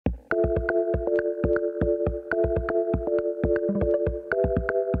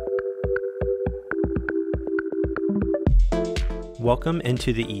Welcome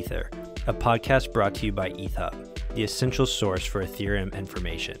into the Ether, a podcast brought to you by EthHub, the essential source for Ethereum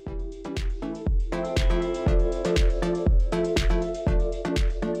information.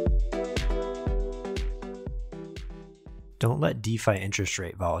 Don't let DeFi interest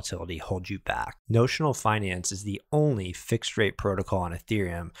rate volatility hold you back. Notional Finance is the only fixed rate protocol on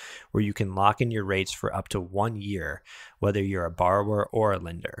Ethereum where you can lock in your rates for up to 1 year, whether you're a borrower or a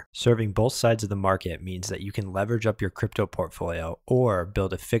lender. Serving both sides of the market means that you can leverage up your crypto portfolio or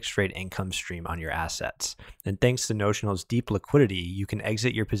build a fixed rate income stream on your assets. And thanks to Notional's deep liquidity, you can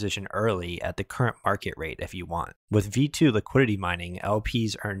exit your position early at the current market rate if you want. With V2 liquidity mining,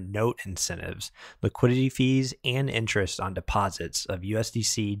 LPs earn note incentives, liquidity fees, and interest on deposits of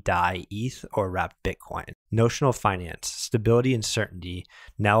USDC, DAI, ETH, or wrapped Bitcoin. Notional Finance, stability and certainty,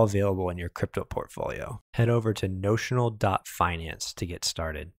 now available in your crypto portfolio. Head over to notional.finance to get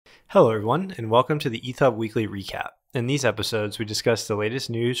started. Hello everyone, and welcome to the EthHub Weekly Recap. In these episodes, we discuss the latest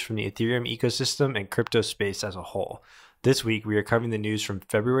news from the Ethereum ecosystem and crypto space as a whole. This week, we are covering the news from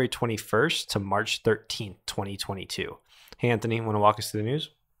February 21st to March 13th, 2022. Hey Anthony, want to walk us through the news?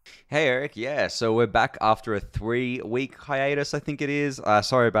 Hey Eric, yeah, so we're back after a 3-week hiatus, I think it is.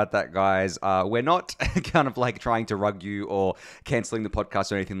 Sorry about that, guys. We're not kind of like trying to rug you or canceling the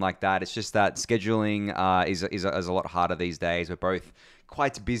podcast or anything like that. It's just that scheduling is a lot harder these days. We're both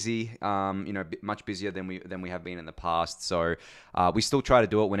quite busy, much busier than we have been in the past. So we still try to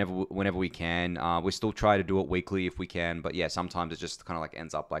do it whenever we can. We still try to do it weekly if we can, but yeah, sometimes it just kind of like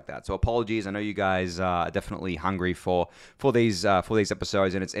ends up like that. So apologies. I know you guys are definitely hungry for these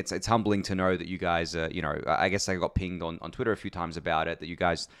episodes, and it's humbling to know that you guys, I guess I got pinged on Twitter a few times about it, that you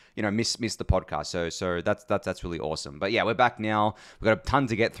guys, missed the podcast. So that's really awesome. But yeah, we're back now. We've got a ton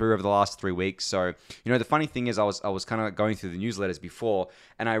to get through over the last 3 weeks. So the funny thing is, I was kind of going through the newsletters before,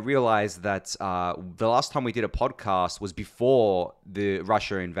 and I realized that the last time we did a podcast was before the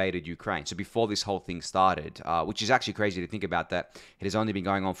Russia invaded Ukraine. So before this whole thing started, which is actually crazy to think about, that it has only been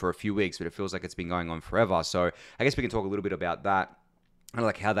going on for a few weeks, but it feels like it's been going on forever. So I guess we can talk a little bit about that, kind of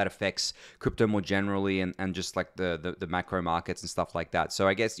like how that affects crypto more generally, and just like the macro markets and stuff like that. So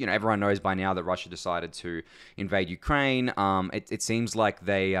I guess, everyone knows by now that Russia decided to invade Ukraine. It seems like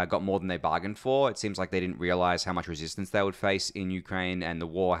they got more than they bargained for. It seems like they didn't realize how much resistance they would face in Ukraine, and the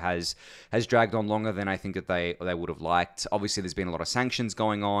war has dragged on longer than I think that they would have liked. Obviously, there's been a lot of sanctions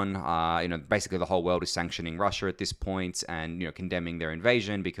going on. Basically the whole world is sanctioning Russia at this point, and condemning their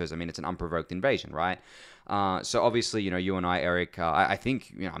invasion, because it's an unprovoked invasion, right? So obviously, you and I, Eric, I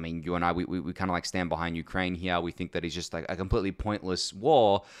think, you and I, we kind of like stand behind Ukraine here. We think that it's just like a completely pointless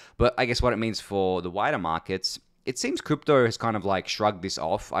war. But I guess what it means for the wider markets, it seems crypto has kind of like shrugged this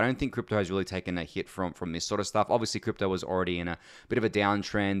off. I don't think crypto has really taken a hit from this sort of stuff. Obviously, crypto was already in a bit of a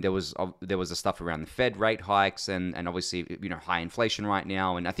downtrend. There was the stuff around the Fed rate hikes, and obviously, high inflation right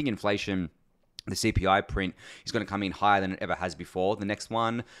now. And I think inflation, the CPI print, is going to come in higher than it ever has before. The next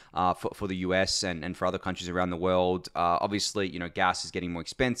one for the US and for other countries around the world. Obviously, gas is getting more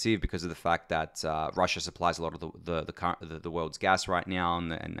expensive because of the fact that Russia supplies a lot of the world's gas right now,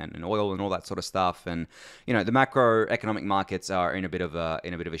 and oil and all that sort of stuff. And the macroeconomic markets are in a bit of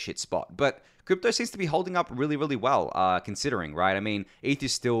a shit spot. But crypto seems to be holding up really, really well, considering, right? ETH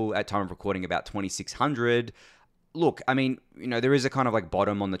is still, at time of recording, about 2,600. Look, there is a kind of like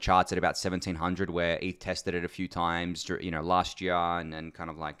bottom on the charts at about 1,700, where ETH tested it a few times, last year, and then kind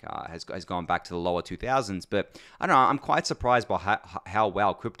of like has gone back to the lower 2,000s. But I don't know, I'm quite surprised by how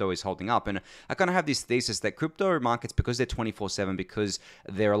well crypto is holding up. And I kind of have this thesis that crypto markets, because they're 24/7, because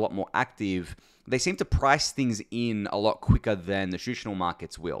they're a lot more active, they seem to price things in a lot quicker than the traditional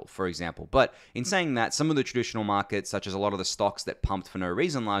markets will, for example. But in saying that, some of the traditional markets, such as a lot of the stocks that pumped for no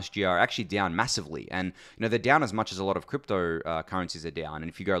reason last year, are actually down massively. And, they're down as much as a lot of crypto currencies are down. And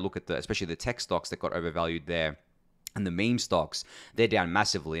if you go look at especially the tech stocks that got overvalued there, and the meme stocks, they're down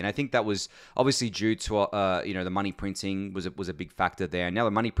massively. And I think that was obviously due to, the money printing was a big factor there. And now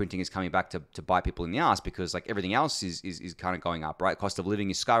the money printing is coming back to bite people in the ass, because like everything else is kind of going up, right? Cost of living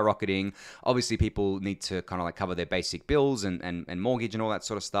is skyrocketing. Obviously, people need to kind of like cover their basic bills and mortgage and all that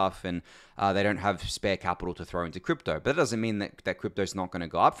sort of stuff. And they don't have spare capital to throw into crypto. But that doesn't mean that crypto is not going to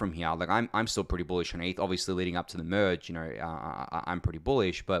go up from here. Like I'm still pretty bullish on ETH. Obviously, leading up to the merge, I'm pretty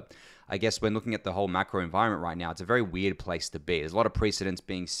bullish. But I guess when looking at the whole macro environment right now, it's a very weird place to be. There's a lot of precedents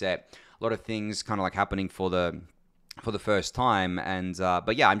being set, a lot of things kind of like happening for the first time, and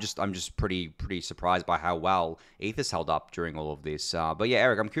but yeah, I'm just pretty surprised by how well ETH has held up during all of this. But yeah,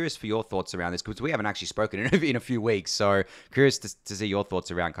 Eric, I'm curious for your thoughts around this, because we haven't actually spoken in a few weeks, so curious to see your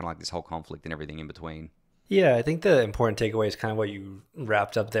thoughts around kind of like this whole conflict and everything in between. Yeah, I think the important takeaway is kind of what you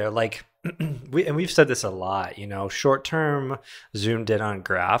wrapped up there. Like we've said this a lot, short term zoomed in on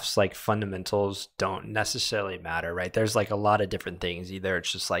graphs, like fundamentals don't necessarily matter, right? There's like a lot of different things. Either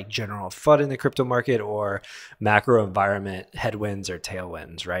it's just like general FUD in the crypto market or macro environment headwinds or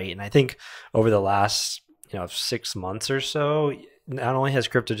tailwinds, right? And I think over the last 6 months or so, not only has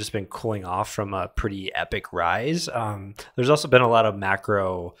crypto just been cooling off from a pretty epic rise, there's also been a lot of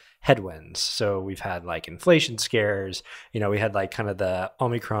macro headwinds. So we've had like inflation scares, we had like kind of the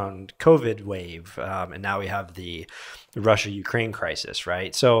Omicron COVID wave, and now we have the Russia-Ukraine crisis,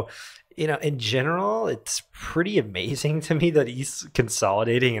 right? So, in general, it's pretty amazing to me that he's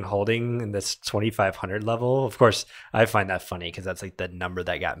consolidating and holding in this 2,500 level. Of course, I find that funny because that's like the number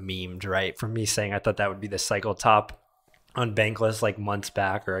that got memed, right? From me saying I thought that would be the cycle top on Bankless like months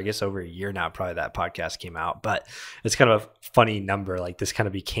back, or I guess over a year now, probably that podcast came out. But it's kind of a funny number. Like this kind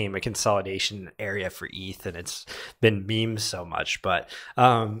of became a consolidation area for ETH, and it's been memed so much. But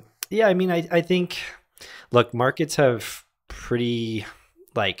yeah, I mean, I think, look, markets have pretty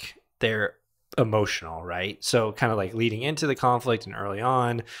like they're emotional, right? So kind of like leading into the conflict and early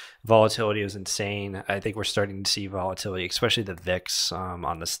on, volatility was insane. I think we're starting to see volatility, especially the VIX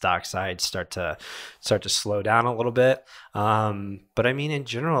on the stock side, start to slow down a little bit. But I mean, in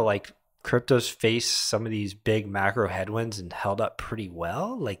general, like crypto's faced some of these big macro headwinds and held up pretty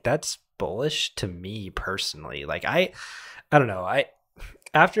well. Like that's bullish to me personally. Like I don't know.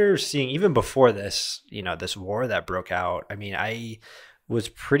 After seeing even before this, this war that broke out, I mean, I was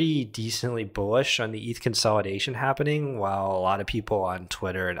pretty decently bullish on the ETH consolidation happening, while a lot of people on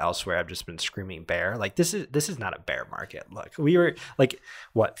Twitter and elsewhere have just been screaming bear. Like this is not a bear market. Look, we were like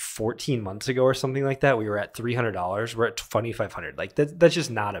 14 months ago or something like that. We were at $300. We're at 2,500. Like that's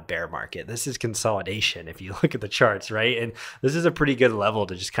just not a bear market. This is consolidation if you look at the charts, right? And this is a pretty good level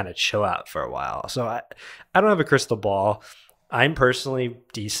to just kind of chill out for a while. So I don't have a crystal ball. I'm personally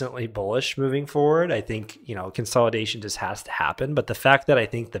decently bullish moving forward. I think, consolidation just has to happen. But the fact that I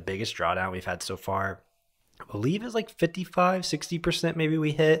think the biggest drawdown we've had so far, I believe, is like 55, 60% maybe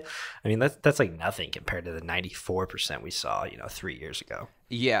we hit. I mean, that's like nothing compared to the 94% we saw, 3 years ago.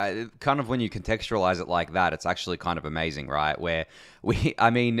 Yeah, kind of when you contextualize it like that, it's actually kind of amazing, right? Where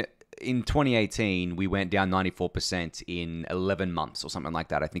in 2018, we went down 94% in 11 months or something like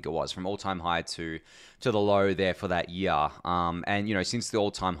that, I think it was, from all-time high to the low there for that year. And, since the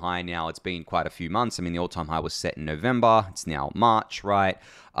all-time high now, it's been quite a few months. I mean, the all-time high was set in November. It's now March, right?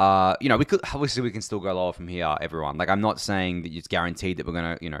 We can still go lower from here, everyone. Like, I'm not saying that it's guaranteed that we're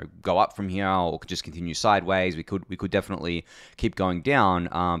going to, go up from here or just continue sideways. We could definitely keep going down.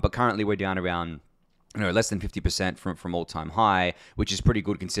 But currently we're down around less than 50% from all-time high, which is pretty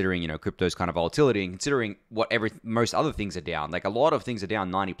good considering, crypto's kind of volatility and considering what most other things are down. Like a lot of things are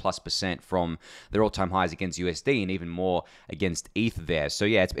down 90+% from their all-time highs against USD and even more against ETH there. So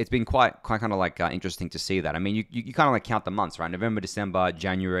yeah, it's been quite kind of like interesting to see that. I mean, you kind of like count the months, right? November, December,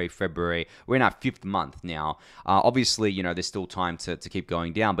 January, February. We're in our 5th month now. Obviously, there's still time to keep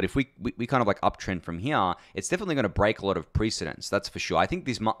going down, but if we kind of like uptrend from here, it's definitely going to break a lot of precedents. That's for sure. I think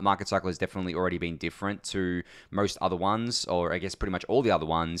this market cycle has definitely already been different to most other ones, or I guess pretty much all the other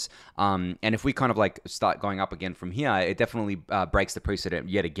ones. And if we kind of like start going up again from here, it definitely breaks the precedent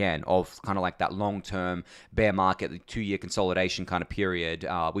yet again of kind of like that long-term bear market, the 2-year consolidation kind of period,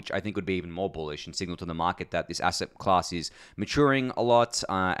 which I think would be even more bullish and signal to the market that this asset class is maturing a lot,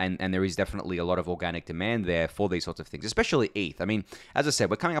 and there is definitely a lot of organic demand there for these sorts of things, especially ETH. I mean, as I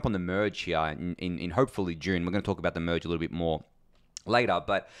said, we're coming up on the merge here in hopefully June. We're going to talk about the merge a little bit more later,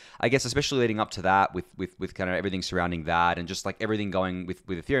 but I guess especially leading up to that with kind of everything surrounding that and just like everything going with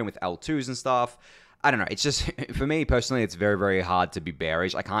Ethereum with L2s and stuff, I don't know. It's just, for me personally, it's very, very hard to be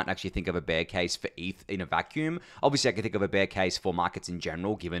bearish. I can't actually think of a bear case for ETH in a vacuum. Obviously, I can think of a bear case for markets in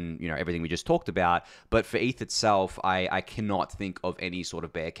general, given, everything we just talked about. But for ETH itself, I cannot think of any sort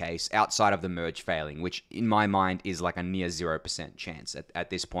of bear case outside of the merge failing, which in my mind is like a near 0% chance at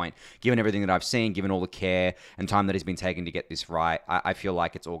this point. Given everything that I've seen, given all the care and time that has been taken to get this right, I feel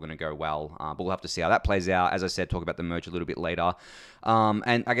like it's all going to go well. But we'll have to see how that plays out. As I said, talk about the merge a little bit later.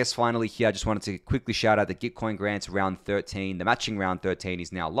 And I guess finally here, I just wanted to quickly shout out the Gitcoin Grants round 13. The matching round 13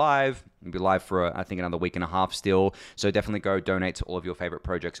 is now live. It'll be live for, I think, another week and a half still. So definitely go donate to all of your favorite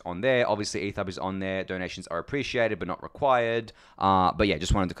projects on there. Obviously, EthHub is on there. Donations are appreciated, but not required. But yeah,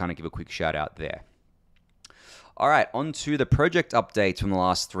 just wanted to kind of give a quick shout out there. All right, on to the project updates from the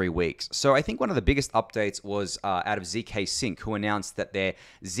last 3 weeks. So I think one of the biggest updates was out of zkSync, who announced that their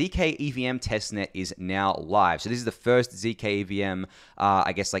zkEVM testnet is now live. So this is the first zkEVM,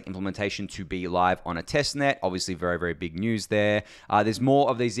 I guess, like implementation to be live on a testnet. Obviously, very, very big news there. There's more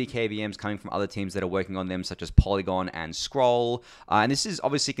of these zkEVMs coming from other teams that are working on them, such as Polygon and Scroll. And this is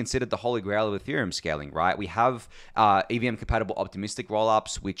obviously considered the holy grail of Ethereum scaling, right? We have EVM-compatible optimistic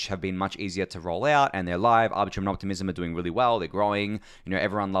rollups, which have been much easier to roll out, and they're live. Arbitrum and Optimism are doing really well. They're growing. You know,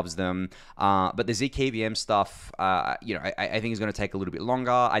 everyone loves them. But the zkEVM stuff, you know, I think is going to take a little bit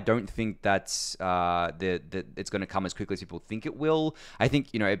longer. I don't think that's it's going to come as quickly as people think it will. I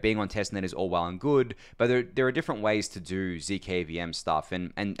think, you know, it being on testnet is all well and good, but there are different ways to do zkEVM stuff,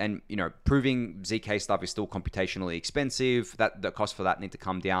 and you know, proving zk stuff is still computationally expensive. That the cost for that need to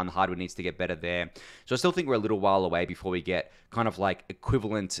come down. The hardware needs to get better there. So I still think we're a little while away before we get kind of like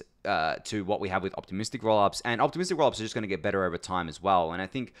equivalent to what we have with optimistic rollups, and optimistic rollups are just going to get better over time as well. And I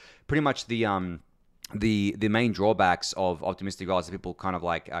think pretty much the main drawbacks of optimistic rollouts that people kind of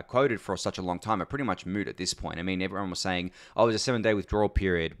like quoted for such a long time are pretty much moot at this point. I mean, everyone was saying, oh, there's a 7-day withdrawal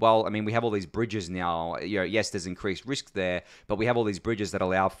period. Well, I mean, we have all these bridges now. You know, yes, there's increased risk there, but we have all these bridges that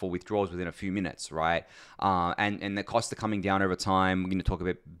allow for withdrawals within a few minutes, right? And the costs are coming down over time. We're going to talk a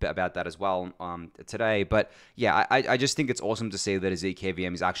bit about that as well today. But yeah, I just think it's awesome to see that a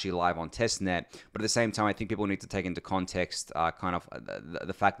zkEVM is actually live on testnet. But at the same time, I think people need to take into context kind of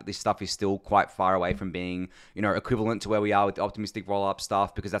the fact that this stuff is still quite far away from being, you know, equivalent to where we are with the optimistic rollup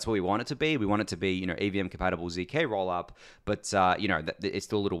stuff, because that's what we want it to be. We want it to be, you know, EVM compatible zk rollup, but you know, it's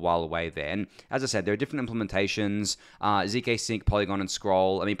still a little while away there. And as I said, there are different implementations. zkSync, Polygon, and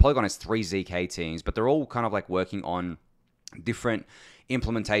Scroll. I mean, Polygon has 3 zk teams, but they're all kind of like working on different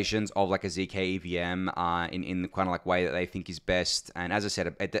implementations of like a zkEVM in the kind of like way that they think is best. And as I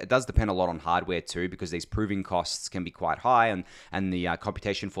said, it does depend a lot on hardware too, because these proving costs can be quite high, and the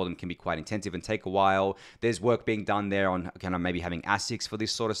computation for them can be quite intensive and take a while. There's work being done there on kind of maybe having ASICs for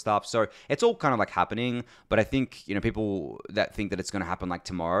this sort of stuff. So it's all kind of like happening, but I think, you know, people that think that it's going to happen like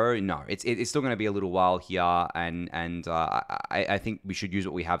tomorrow, no, it's still going to be a little while here, and I think we should use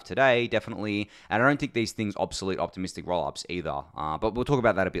what we have today, definitely. And I don't think these things obsolete optimistic rollups either, but we'll talk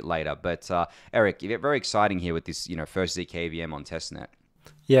about that a bit later. But Eric, you get very exciting here with this, you know, first zkEVM on testnet.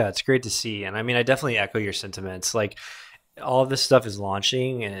 Yeah, it's great to see. And I mean, I definitely echo your sentiments. Like, all of this stuff is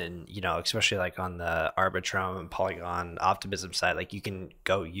launching, and, you know, especially like on the Arbitrum and Polygon Optimism side, like you can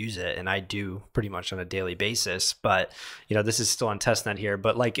go use it. And I do pretty much on a daily basis, but, you know, this is still on testnet here.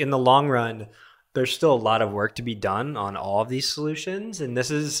 But like in the long run, there's still a lot of work to be done on all of these solutions. And this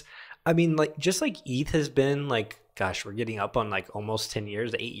is, I mean, like, just like ETH has been like, gosh, we're getting up on like almost 10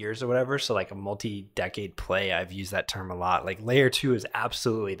 years, 8 years or whatever. So like a multi-decade play, I've used that term a lot. Like layer 2 is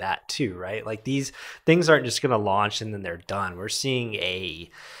absolutely that too, right? Like these things aren't just going to launch and then they're done. We're seeing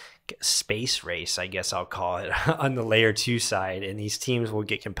a space race, I guess I'll call it, on the layer 2 side. And these teams will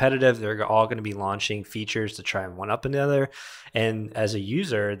get competitive. They're all going to be launching features to try and one up another. And as a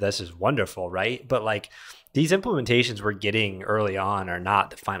user, this is wonderful, right? But like, these implementations we're getting early on are not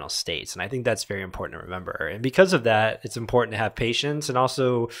the final states. And I think that's very important to remember. And because of that, it's important to have patience. And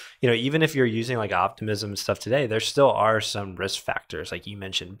also, you know, even if you're using like Optimism stuff today, there still are some risk factors. Like you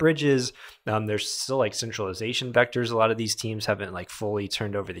mentioned bridges. There's still like centralization vectors. A lot of these teams haven't like fully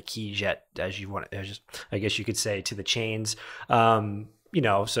turned over the keys yet, as you want, I guess you could say, to the chains. You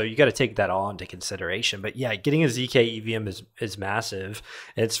know, so you got to take that all into consideration. But yeah, getting a zkEVM is massive.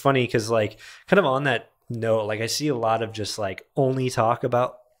 And it's funny because like kind of on that note, like I see a lot of just like only talk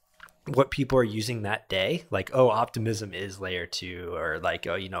about what people are using that day, like, oh, Optimism is layer 2, or like,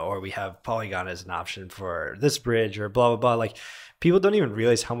 oh, you know, or we have Polygon as an option for this bridge, or blah blah blah. Like people don't even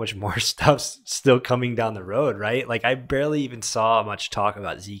realize how much more stuff's still coming down the road, right? Like I barely even saw much talk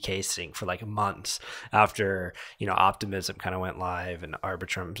about zkSync for like months after, you know, Optimism kind of went live and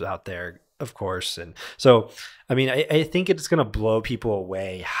Arbitrum's out there, of course. And so, I mean, I think it's going to blow people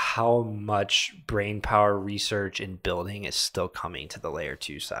away how much brain power research and building is still coming to the layer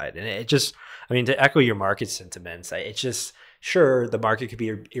 2 side. And it just, I mean, to echo your market sentiments, it's just, sure, the market could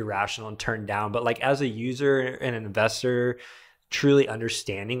be irrational and turned down, but like as a user and an investor, truly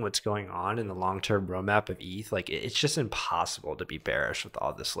understanding what's going on in the long-term roadmap of ETH, like it's just impossible to be bearish with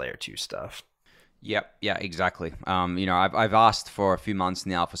all this layer 2 stuff. Yep, yeah, exactly. I've asked for a few months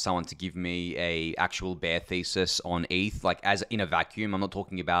now for someone to give me a actual bear thesis on ETH, like as in a vacuum. I'm not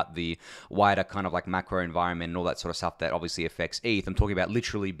talking about the wider kind of like macro environment and all that sort of stuff that obviously affects ETH. I'm talking about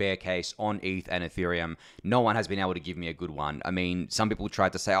literally bear case on ETH and Ethereum. No one has been able to give me a good one. I mean, some people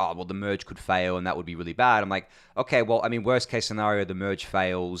tried to say, oh, well, the merge could fail and that would be really bad. I'm like, okay, well, I mean, worst case scenario, the merge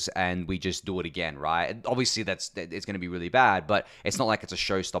fails and we just do it again, right? Obviously, it's going to be really bad, but it's not like it's a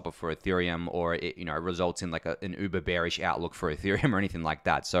showstopper for Ethereum or it results in like an uber bearish outlook for Ethereum or anything like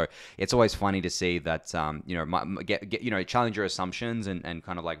that. So it's always funny to see that challenge your assumptions and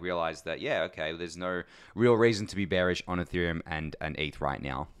kind of like realize that okay, there's no real reason to be bearish on Ethereum and ETH right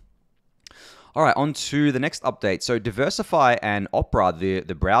now. All right, on to the next update. So DeversiFi and Opera, the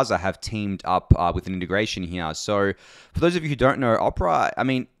browser, have teamed up with an integration here. So for those of you who don't know, Opera, I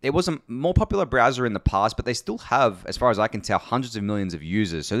mean, it was a more popular browser in the past, but they still have, as far as I can tell, hundreds of millions of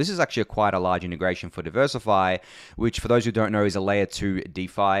users. So this is actually quite a large integration for DeversiFi, which for those who don't know is a layer 2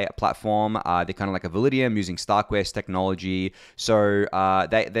 DeFi platform. They're kind of like a Validium using Starkwest technology. So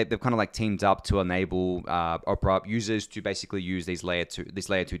they've kind of like teamed up to enable Opera users to basically use this layer 2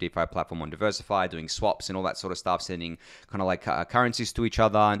 DeFi platform on DeversiFi, doing swaps and all that sort of stuff, sending kind of like currencies to each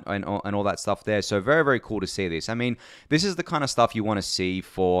other and all that stuff there. So very, very cool to see this. I mean, this is the kind of stuff you want to see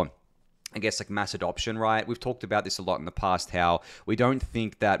for, I guess, like mass adoption, right? We've talked about this a lot in the past, how we don't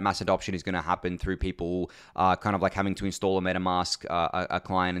think that mass adoption is going to happen through people kind of like having to install a MetaMask a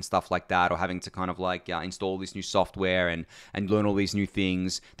client and stuff like that, or having to kind of like install this new software and learn all these new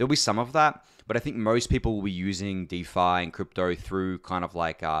things. There'll be some of that, but I think most people will be using DeFi and crypto through kind of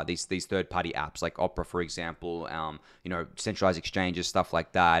like these third-party apps like Opera, for example, centralized exchanges, stuff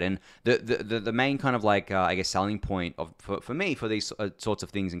like that. And the main kind of like I guess selling point for me for these sorts of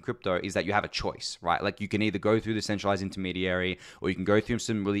things in crypto is that you have a choice, right? Like you can either go through the centralized intermediary, or you can go through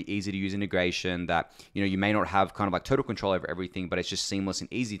some really easy to use integration that you may not have kind of like total control over everything, but it's just seamless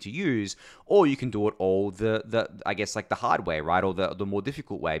and easy to use, or you can do it all the I guess like the hard way, right? Or the more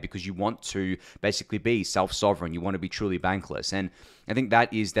difficult way, because you want to basically be self-sovereign. You want to be truly bankless. And I think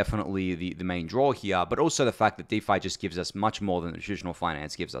that is definitely the main draw here, but also the fact that DeFi just gives us much more than the traditional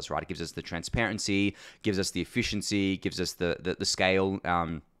finance gives us, right? It gives us the transparency, gives us the efficiency, gives us the scale,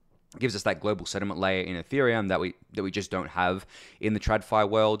 gives us that global settlement layer in Ethereum that we just don't have in the TradFi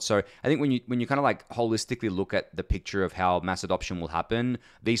world. So I think when you kind of like holistically look at the picture of how mass adoption will happen,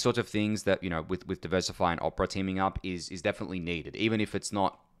 these sorts of things that with DeversiFi and Opera teaming up is definitely needed, even if it's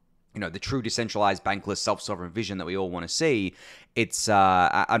not the true decentralized, bankless, self-sovereign vision that we all want to see. It's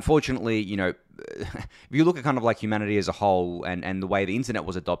unfortunately, if you look at kind of like humanity as a whole and the way the internet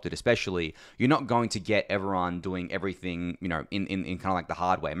was adopted, especially, you're not going to get everyone doing everything, in kind of like the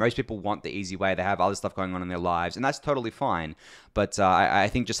hard way. Most people want the easy way. They have other stuff going on in their lives, and that's totally fine. But I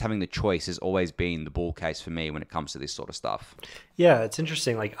think just having the choice has always been the bull case for me when it comes to this sort of stuff. Yeah, it's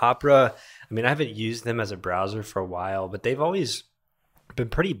interesting. Like Opera, I mean, I haven't used them as a browser for a while, but they've always been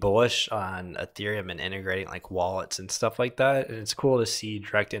pretty bullish on Ethereum and integrating like wallets and stuff like that. And it's cool to see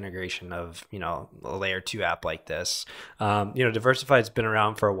direct integration of, a layer 2 app like this. DeversiFi has been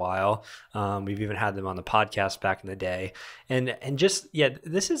around for a while. We've even had them on the podcast back in the day. And just,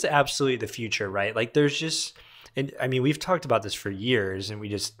 this is absolutely the future, right? Like there's just, and I mean, we've talked about this for years and we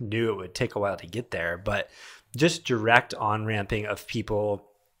just knew it would take a while to get there, but just direct on-ramping of people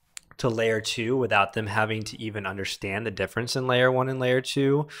to layer 2 without them having to even understand the difference in layer 1 and layer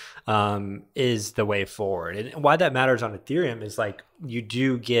 2 is the way forward. And why that matters on Ethereum is like you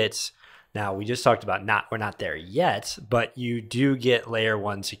do get, now we just talked about we're not there yet, but you do get layer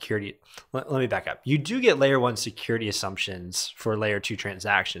 1 security. Let me back up. You do get layer 1 security assumptions for layer 2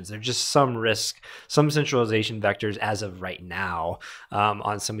 transactions. There's just some risk, some centralization vectors as of right now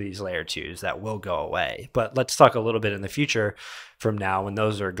on some of these layer 2s that will go away. But let's talk a little bit in the future from now when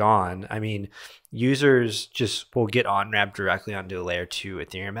those are gone. I mean, users just will get on-ramp directly onto a layer 2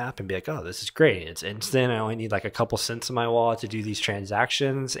 Ethereum app and be like, oh, this is great. It's instant. I only need like a couple cents in my wallet to do these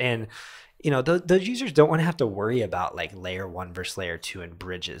transactions. And those users don't want to have to worry about like layer 1 versus layer 2 and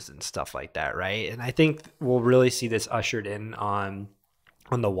bridges and stuff like that, right? And I think we'll really see this ushered in on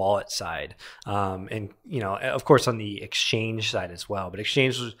the wallet side, and of course on the exchange side as well. But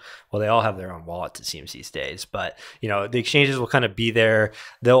exchanges, well, they all have their own wallets, it seems, these days. But the exchanges will kind of be there.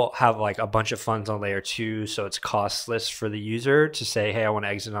 They'll have like a bunch of funds on layer 2, so it's costless for the user to say, hey, I want to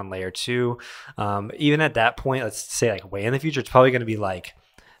exit on layer 2. Even at that point, let's say like way in the future, it's probably going to be like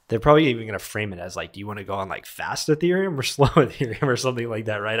they're probably even going to frame it as like, do you want to go on like fast Ethereum or slow Ethereum or something like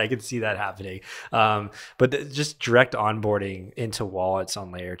that, right? I can see that happening. But just direct onboarding into wallets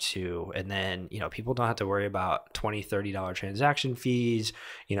on layer 2. And then, people don't have to worry about $20, $30 transaction fees,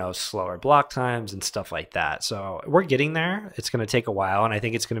 slower block times and stuff like that. So we're getting there. It's going to take a while. And I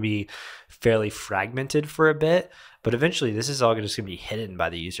think it's going to be fairly fragmented for a bit. But eventually, this is all just going to be hidden by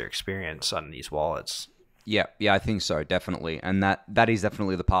the user experience on these wallets. Yeah, I think so, definitely. And that is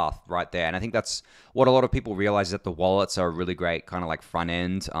definitely the path right there. And I think that's what a lot of people realize, is that the wallets are a really great kind of like front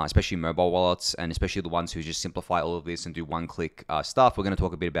end, especially mobile wallets, and especially the ones who just simplify all of this and do one-click stuff. We're going to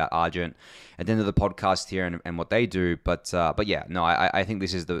talk a bit about Argent at the end of the podcast here and what they do. But yeah, no, I think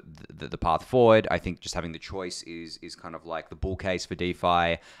this is the path forward. I think just having the choice is kind of like the bull case for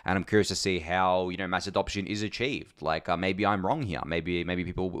DeFi. And I'm curious to see how, mass adoption is achieved. Like maybe I'm wrong here. Maybe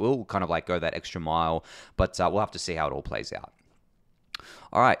people will kind of like go that extra mile. But we'll have to see how it all plays out.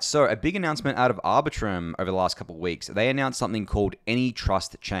 All right, so a big announcement out of Arbitrum over the last couple of weeks. They announced something called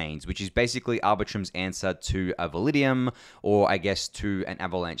AnyTrust chains, which is basically Arbitrum's answer to a Validium, or I guess to an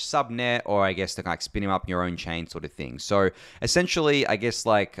Avalanche subnet, or I guess to kind of spin them up your own chain sort of thing. So essentially, I guess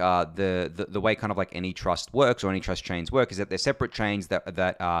like the way kind of like AnyTrust works, or AnyTrust chains work, is that they're separate chains that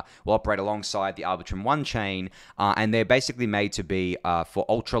will operate alongside the Arbitrum 1 chain, and they're basically made to be for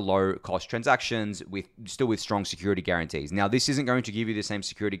ultra low cost transactions with strong security guarantees. Now, this isn't going to give you the same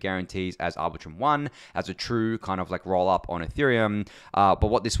security guarantees as Arbitrum 1 as a true kind of like roll up on Ethereum. But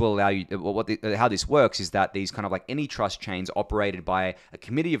what this will allow you, how this works is that these kind of like AnyTrust chains operated by a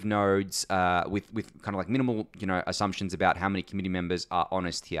committee of nodes with kind of like minimal, assumptions about how many committee members are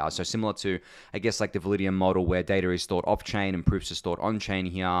honest here. So similar to, I guess, like the Validium model where data is stored off chain and proofs are stored on chain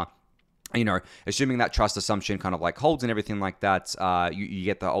here. Assuming that trust assumption kind of like holds and everything like that, you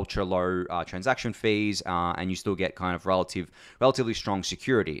get the ultra low transaction fees, and you still get kind of relatively strong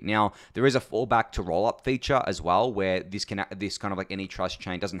security. Now, there is a fallback to rollup feature as well, where this kind of like AnyTrust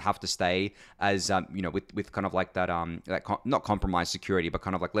chain doesn't have to stay as with kind of like that not compromised security, but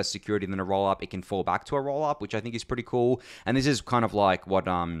kind of like less security than a rollup. It can fall back to a rollup, which I think is pretty cool. And this is kind of like what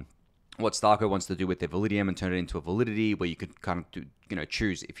Starko wants to do with their Validium and turn it into a Validity, where you could kind of do,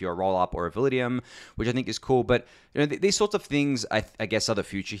 choose if you're a roll-up or a Validium, which I think is cool. But these sorts of things, I guess, are the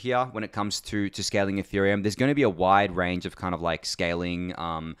future here when it comes to scaling Ethereum. There's going to be a wide range of kind of like scaling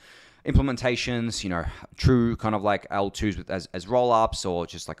implementations, true kind of like L2s as roll-ups, or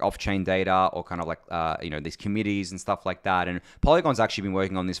just like off-chain data, or kind of like, these committees and stuff like that. And Polygon's actually been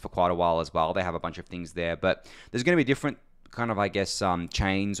working on this for quite a while as well. They have a bunch of things there, but there's going to be different kind of, I guess,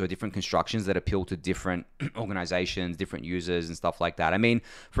 chains or different constructions that appeal to different organizations, different users and stuff like that. I mean,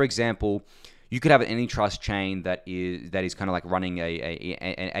 for example, you could have an AnyTrust chain that is kind of like running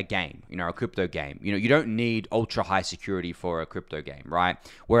a game, a crypto game. You don't need ultra high security for a crypto game, right?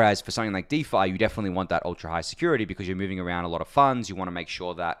 Whereas for something like DeFi, you definitely want that ultra high security because you're moving around a lot of funds. You want to make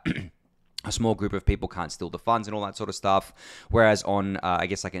sure that a small group of people can't steal the funds and all that sort of stuff. Whereas on, I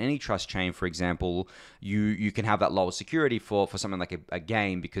guess, like an AnyTrust chain, for example, you can have that lower security for something like a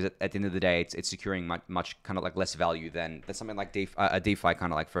game, because at the end of the day, it's securing much kind of like less value than something like a DeFi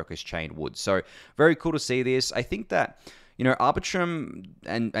kind of like focused chain would. So very cool to see this. I think that Arbitrum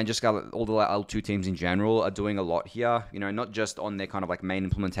and just all the L2 teams in general are doing a lot here, not just on their kind of like main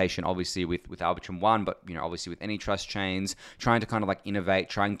implementation, obviously with Arbitrum 1, but, obviously with AnyTrust chains, trying to kind of like innovate,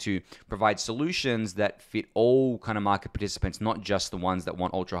 trying to provide solutions that fit all kind of market participants, not just the ones that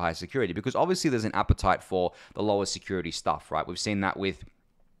want ultra high security, because obviously there's an appetite for the lower security stuff, right? We've seen that with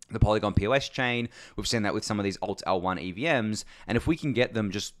the Polygon POS chain. We've seen that with some of these alt L1 EVMs. And if we can get them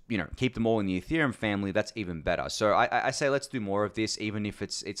just, keep them all in the Ethereum family, that's even better. So I say let's do more of this, even if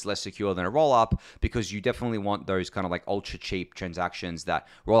it's less secure than a rollup, because you definitely want those kind of like ultra cheap transactions that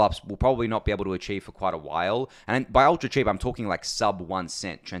rollups will probably not be able to achieve for quite a while. And by ultra cheap, I'm talking like sub 1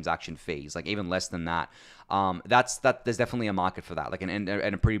 cent transaction fees, like even less than that. There's definitely a market for that, like and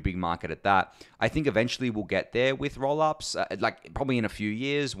a pretty big market at that. I think eventually we'll get there with rollups, like probably in a few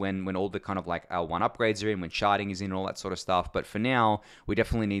years when all the kind of like L1 upgrades are in, when sharding is in, all that sort of stuff. But for now, we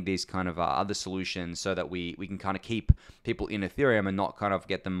definitely need these kind of other solutions so that we can kind of keep people in Ethereum and not kind of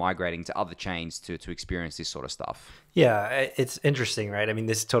get them migrating to other chains to experience this sort of stuff. Yeah, it's interesting, right? I mean,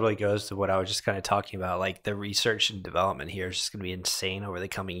 this totally goes to what I was just kind of talking about. Like the research and development here is just going to be insane over the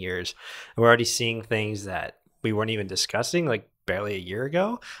coming years. And we're already seeing things that we weren't even discussing like barely a year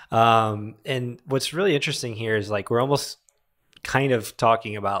ago. And what's really interesting here is like we're almost kind of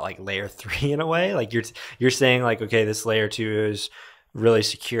talking about like layer 3 in a way. Like you're saying like, okay, this layer 2 is really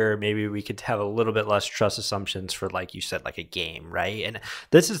secure. Maybe we could have a little bit less trust assumptions for, like you said, like a game, right? And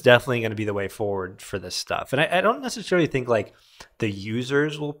this is definitely going to be the way forward for this stuff. And I don't necessarily think like the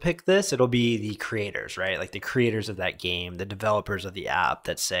users will pick this. It'll be the creators, right? Like the creators of that game, the developers of the app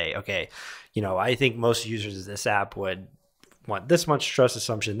that say, okay, I think most users of this app would want this much trust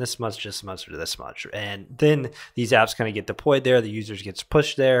assumption, this much, this much, or this much. And then these apps kind of get deployed there. The users gets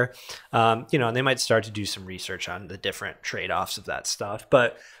pushed there, and they might start to do some research on the different trade-offs of that stuff.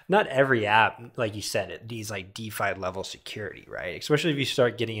 But not every app, like you said, it needs like DeFi level security, right? Especially if you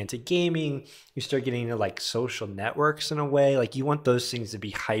start getting into gaming, you start getting into like social networks in a way. Like you want those things to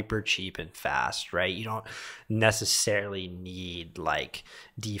be hyper cheap and fast, right? You don't necessarily need like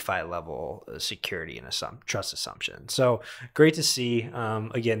DeFi level security and trust assumption. So great to see.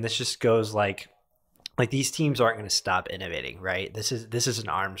 Again, this just goes like these teams aren't going to stop innovating, right? This is an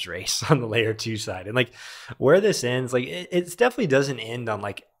arms race on the layer 2 side. And like where this ends, like it definitely doesn't end on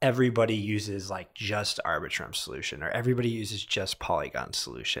like everybody uses like just Arbitrum solution or everybody uses just Polygon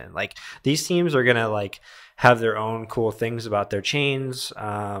solution. Like these teams are going to like have their own cool things about their chains,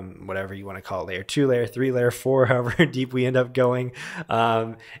 whatever you want to call it, layer 2, layer 3, layer 4, however deep we end up going.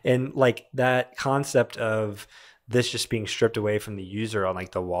 And like that concept of this just being stripped away from the user on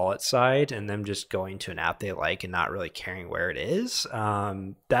like the wallet side and them just going to an app they like and not really caring where it is,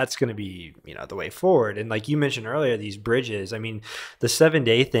 that's going to be the way forward. And like you mentioned earlier, these bridges, I mean, the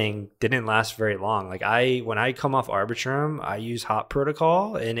 7-day thing didn't last very long. Like when I come off Arbitrum, I use Hop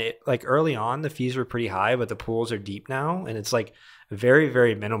protocol, and it like early on the fees were pretty high, but the pools are deep now, and it's like very,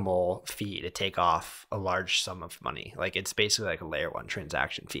 very minimal fee to take off a large sum of money. Like it's basically like a layer 1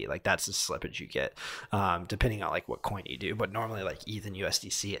 transaction fee. Like that's the slippage you get, depending on like what coin you do. But normally like ETH and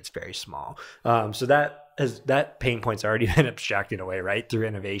USDC, it's very small. So that pain point's already been abstracted away, right, through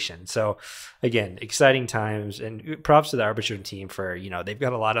innovation. So again, exciting times, and props to the Arbitrum team for, they've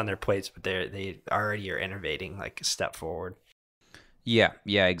got a lot on their plates, but they already are innovating like a step forward. Yeah,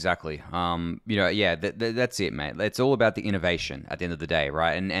 exactly. That's it, mate. It's all about the innovation at the end of the day,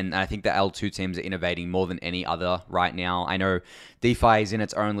 right? And I think the L2 teams are innovating more than any other right now. I know DeFi is in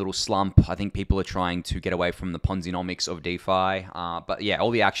its own little slump. I think people are trying to get away from the Ponzi-nomics of DeFi. But yeah,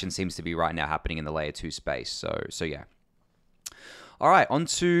 all the action seems to be right now happening in the layer 2 space. So yeah. All right, on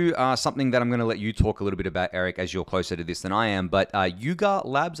to something that I'm going to let you talk a little bit about, Eric, as you're closer to this than I am. But Yuga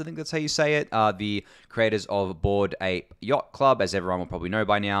Labs, I think that's how you say it, the creators of Bored Ape Yacht Club, as everyone will probably know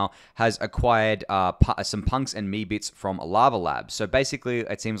by now, has acquired some punks and Meebits from Lava Labs. So basically,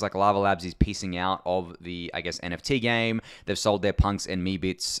 it seems like Lava Labs is piecing out of the, NFT game. They've sold their punks and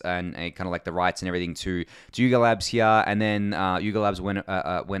Meebits and kind of like the rights and everything to Yuga Labs here. And then Yuga Labs went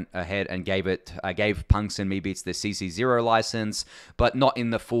ahead and gave punks and Meebits the CC0 license, but not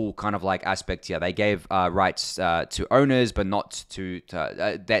in the full kind of like aspect here. They gave rights to owners, but not to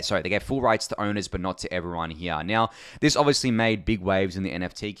they gave full rights to owners, but not to everyone here. Now, this obviously made big waves in the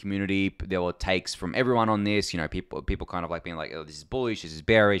NFT community. There were takes from everyone on this. People kind of like being like, "Oh, this is bullish, this is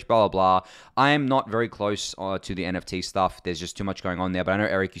bearish, blah blah blah." I am not very close to the NFT stuff. There's just too much going on there. But I know,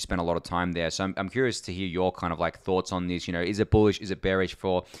 Eric, you spent a lot of time there, so I'm curious to hear your kind of like thoughts on this. Is it bullish? Is it bearish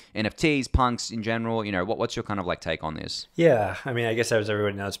for NFTs, punks in general? What's your kind of like take on this? Yeah, I mean, I guess as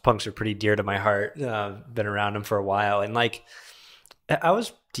everybody knows, punks are pretty dear to my heart. Been around them for a while, and like I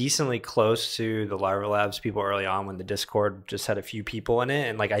was decently close to the Larva Labs people early on when the Discord just had a few people in it,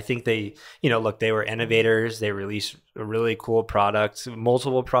 and like I think they, they were innovators. They released a really cool product,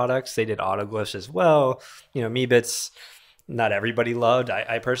 multiple products. They did autoglyphs as well. Meebits, not everybody loved.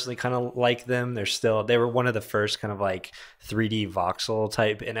 I personally kind of like them. They were one of the first kind of like 3D voxel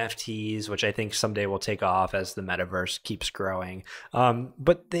type NFTs, which I think someday will take off as the metaverse keeps growing.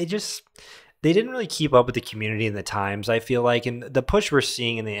 But they didn't really keep up with the community and the times, I feel like. And the push we're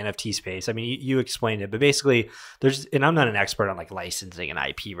seeing in the NFT space, I mean, you explained it, but basically and I'm not an expert on like licensing and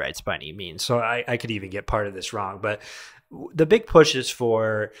IP rights by any means, so I could even get part of this wrong, but the big push is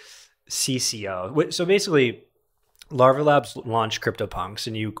for CCO. So basically, Larva Labs launched CryptoPunks,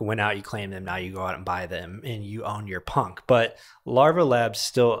 and you went out, you claim them, now you go out and buy them, and you own your punk. But Larva Labs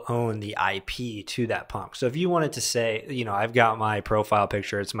still own the IP to that punk. So if you wanted to say, I've got my profile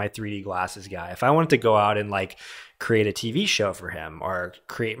picture, it's my 3D glasses guy. If I wanted to go out and like create a TV show for him or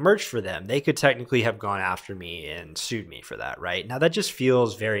create merch for them, they could technically have gone after me and sued me for that, right? Now that just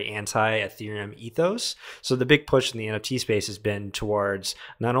feels very anti-Ethereum ethos. So the big push in the NFT space has been towards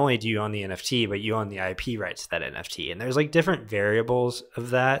not only do you own the NFT, but you own the IP rights to that NFT. And there's like different variables of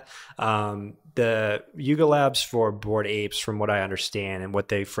that. the Yuga Labs for Bored Apes, from what I understand, and what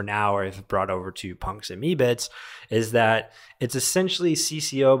they for now have brought over to Punks and Meebits, is that it's essentially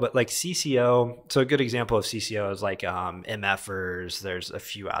CCO, but like CCO. So a good example of CCO is like MFers. There's a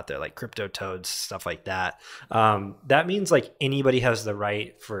few out there like Crypto Toads, stuff like that. That means like anybody has the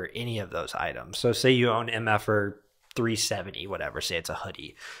right for any of those items. So say you own MFer 370, whatever, say it's a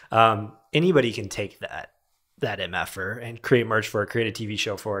hoodie. Anybody can take that MFer and create merch for it, create a TV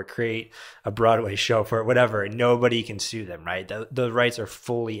show for it, create a Broadway show for it, whatever, and nobody can sue them, right? The rights are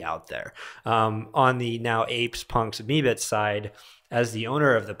fully out there. On the now Apes, Punks, and Meebits side, as the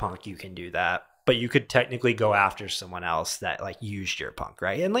owner of the punk, you can do that. But you could technically go after someone else that like used your punk,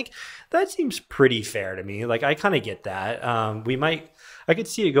 right? And like that seems pretty fair to me. Like I kind of get that. I could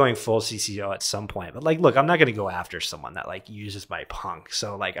see it going full CCO at some point, but like, look, I'm not going to go after someone that like uses my punk.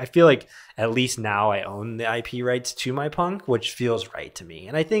 So like, I feel like at least now I own the IP rights to my punk, which feels right to me.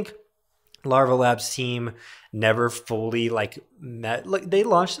 And I think Larva Labs team never fully like met, like they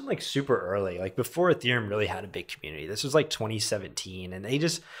launched them like super early, like before Ethereum really had a big community. This was like 2017, and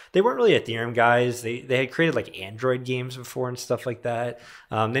they weren't really Ethereum guys. They had created like Android games before and stuff like that.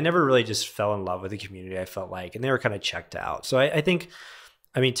 They never really just fell in love with the community, I felt like, and they were kind of checked out. So I think,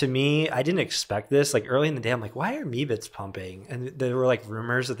 I mean, to me, I didn't expect this. Like early in the day, I'm like, why are Meebits pumping? And there were like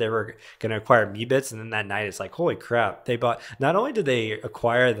rumors that they were going to acquire Meebits. And then that night, it's like, holy crap. They bought, not only did they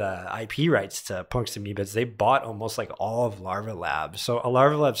acquire the IP rights to Punks and Meebits, they bought almost like all of Larva Labs. So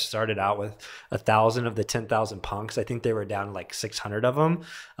Larva Labs started out with 1,000 of the 10,000 punks. I think they were down to like 600 of them.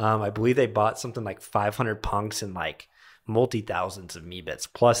 I believe they bought something like 500 punks and like multi-thousands of Meebits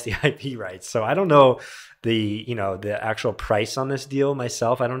plus the IP rights. So I don't know the actual price on this deal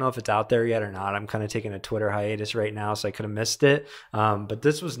myself. I don't know if it's out there yet or not. I'm kind of taking a Twitter hiatus right now, so I could have missed it. But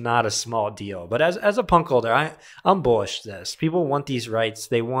this was not a small deal. But as a punk holder, I'm bullish this. People want these rights.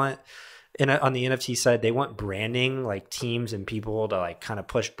 They want, on the NFT side, they want branding, like teams and people to like kind of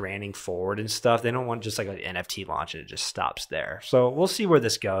push branding forward and stuff. They don't want just like an NFT launch and it just stops there. So we'll see where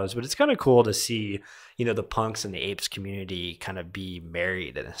this goes, but it's kind of cool to see, the punks and the apes community kind of be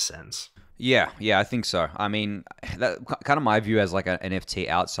married in a sense. Yeah, I think so. I mean, that kind of my view as like an NFT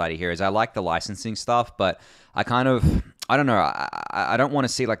outsider here is I like the licensing stuff, but I don't know. I don't want to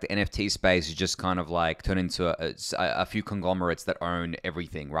see like the NFT space just kind of like turn into a few conglomerates that own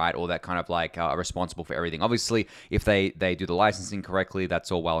everything, right? Or that kind of like are responsible for everything. Obviously, if they do the licensing correctly,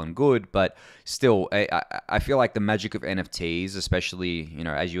 that's all well and good. But still, I feel like the magic of NFTs, especially,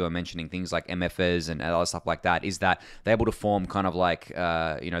 as you were mentioning, things like MFers and other stuff like that, is that they're able to form kind of like,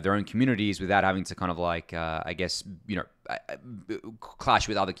 their own communities without having to kind of like, clash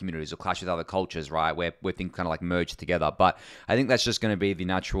with other communities or clash with other cultures, right? Where things kind of like merge together. But I think that's just going to be the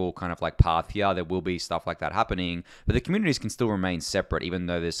natural kind of like path here. There will be stuff like that happening, but the communities can still remain separate, even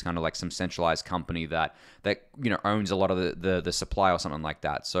though there's kind of like some centralized company that owns a lot of the supply or something like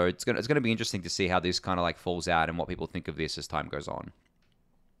that. So it's going to be interesting to see how this kind of like falls out and what people think of this as time goes on.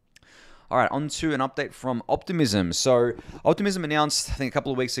 All right, on to an update from Optimism. So Optimism announced, I think a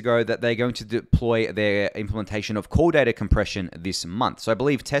couple of weeks ago, that they're going to deploy their implementation of calldata compression this month. So I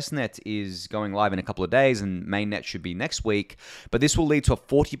believe testnet is going live in a couple of days and mainnet should be next week. But this will lead to a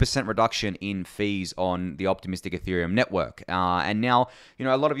 40% reduction in fees on the optimistic Ethereum network. And now,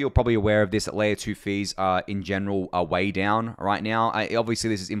 a lot of you are probably aware of this, that layer 2 fees in general are way down right now. Obviously,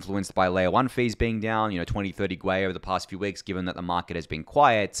 this is influenced by layer 1 fees being down, 20, 30 gwei over the past few weeks, given that the market has been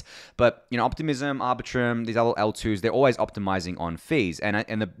quiet. But Optimism, Arbitrum, these other L2s, they're always optimizing on fees.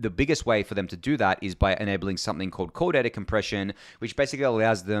 And the biggest way for them to do that is by enabling something called calldata compression, which basically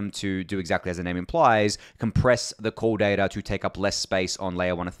allows them to do exactly as the name implies, compress the call data to take up less space on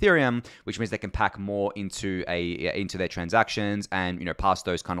layer 1 Ethereum, which means they can pack more into their transactions and pass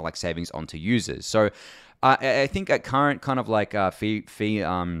those kind of like savings on to users. So I think at current kind of like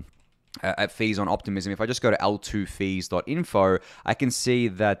at fees on Optimism, if I just go to l2fees.info, I can see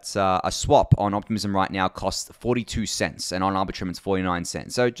that a swap on Optimism right now costs 42 cents, and on Arbitrum it's 49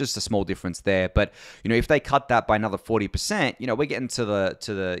 cents. So just a small difference there. But if they cut that by another 40%, we're getting to the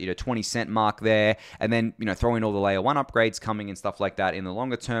 20-cent mark there, and then throw in all the layer 1 upgrades coming and stuff like that in the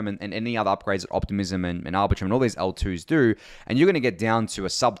longer term, and any other upgrades that Optimism and Arbitrum and all these L2s do, and you're going to get down to a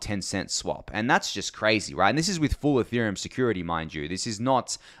sub 10-cent swap, and that's just crazy, right? And this is with full Ethereum security, mind you. This is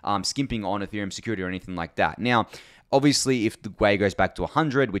not skimping on Ethereum security or anything like that. Now, obviously, if the gwei goes back to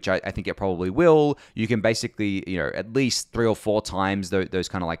 100, which I think it probably will, you can basically, at least 3 or 4 times those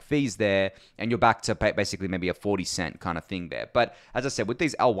kind of like fees there, and you're back to basically maybe a 40-cent kind of thing there. But as I said, with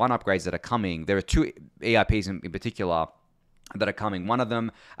these L1 upgrades that are coming, there are 2 EIPs in particular that are coming. One of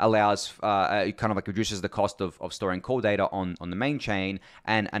them allows, it kind of like reduces the cost of storing call data on the main chain.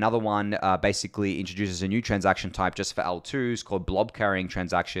 And another one basically introduces a new transaction type just for L2s called blob carrying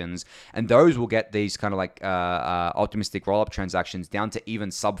transactions. And those will get these kind of like optimistic rollup transactions down to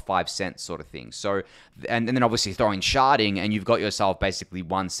even sub 5 cents sort of thing. So, and then obviously throw in sharding and you've got yourself basically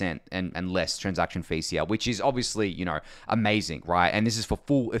 1 cent and less transaction fees here, which is obviously, you know, amazing, right? And this is for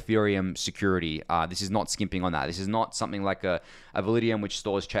full Ethereum security. This is not skimping on that. This is not something like a Validium which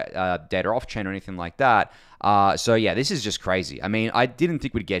stores data off-chain or anything like that. So yeah, this is just crazy. I mean, I didn't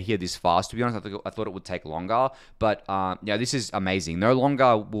think we'd get here this fast, to be honest. I thought it would take longer, but yeah, this is amazing. No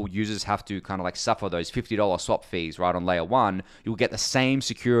longer will users have to kind of like suffer those $50 swap fees, right, on layer 1. You'll get the same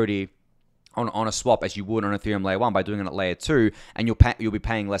security on a swap as you would on Ethereum layer 1 by doing it at layer 2, and you'll be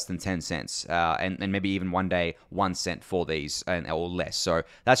paying less than 10 cents and maybe even one day 1 cent for these or less. So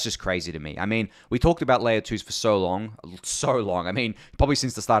that's just crazy to me. I mean, we talked about layer 2s for so long. I mean, probably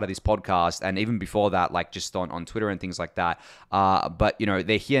since the start of this podcast, and even before that, like just on Twitter and things like that. But you know,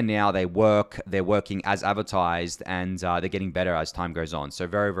 they're here now. They're working as advertised, and they're getting better as time goes on. So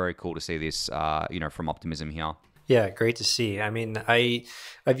very, very cool to see this you know, from Optimism here. Yeah, great to see. I mean,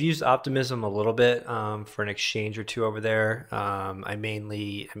 I've used Optimism a little bit for an exchange or two over there. I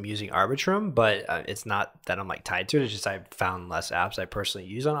mainly am using Arbitrum, but it's not that I'm like tied to it. It's just I've found less apps I personally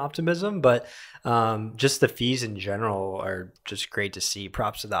use on Optimism. But just the fees in general are just great to see.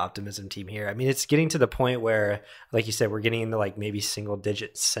 Props to the Optimism team here. I mean, it's getting to the point where, like you said, we're getting into like maybe single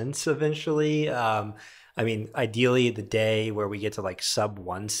digit cents eventually. I mean, ideally the day where we get to like sub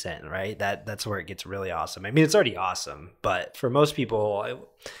 1 cent, right? That's where it gets really awesome. I mean, it's already awesome, but for most people,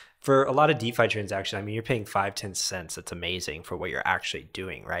 for a lot of DeFi transaction, I mean, you're paying 5-10 cents. That's amazing for what you're actually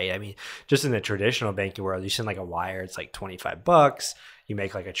doing, right? I mean, just in the traditional banking world, you send like a wire, it's like $25. You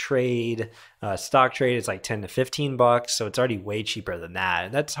make like a trade, stock trade, it's like 10 to 15 bucks. So it's already way cheaper than that.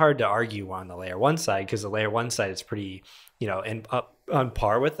 And that's hard to argue on the layer 1 side, because the layer 1 side is pretty, you know, and up on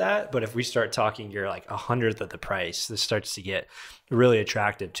par with that. But if we start talking, you're like 100th of the price, this starts to get really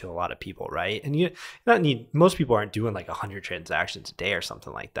attractive to a lot of people, right? And most people aren't doing like 100 transactions a day or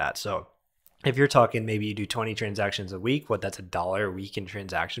something like that. So if you're talking maybe you do 20 transactions a week, that's $1 a week in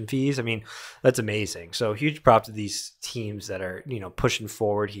transaction fees. I mean, that's amazing. So huge props to these teams that are, you know, pushing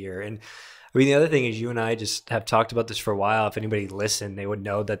forward here. And I mean, the other thing is you and I just have talked about this for a while. If anybody listened, they would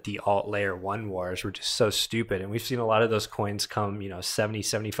know that the alt layer 1 wars were just so stupid. And we've seen a lot of those coins come, you know, 70,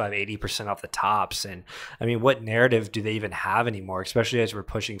 75, 80% off the tops. And I mean, what narrative do they even have anymore, especially as we're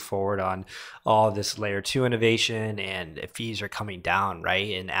pushing forward on all this layer 2 innovation and fees are coming down,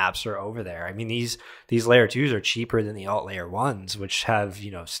 right? And apps are over there. I mean, these layer 2s are cheaper than the alt layer 1s, which have,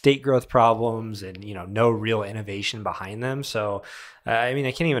 you know, state growth problems and, you know, no real innovation behind them. So I mean,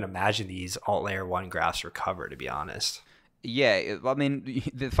 I can't even imagine these alt layer 1 graphs recover, to be honest. Yeah, I mean,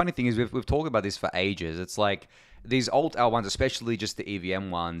 the funny thing is we've talked about this for ages. It's like these alt L1s, especially just the EVM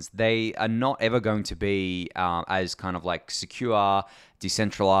ones, they are not ever going to be as kind of like secure,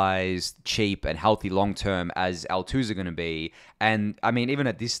 decentralized, cheap, and healthy long-term as L2s are going to be. And I mean, even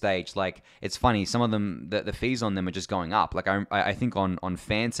at this stage, like, it's funny, some of them, the fees on them are just going up. Like, I think on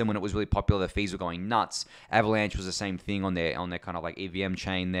Phantom, when it was really popular, the fees were going nuts. Avalanche was the same thing on their kind of like EVM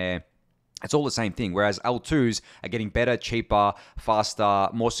chain there. It's all the same thing, whereas L2s are getting better, cheaper, faster,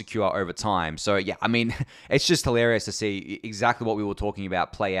 more secure over time. So yeah, I mean, it's just hilarious to see exactly what we were talking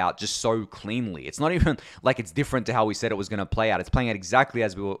about play out just so cleanly. It's not even like it's different to how we said it was going to play out. It's playing out exactly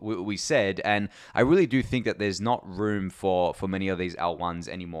as we said, and I really do think that there's not room for many of these L1s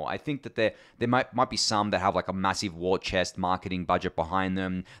anymore. I think that there might be some that have like a massive war chest marketing budget behind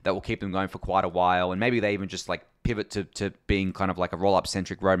them that will keep them going for quite a while, and maybe they even just like pivot to being kind of like a roll-up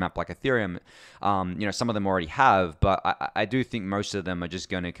centric roadmap like Ethereum. You know, some of them already have, but I do think most of them are just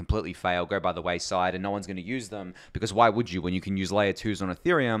going to completely fail, go by the wayside, and no one's going to use them, because why would you when you can use layer 2s on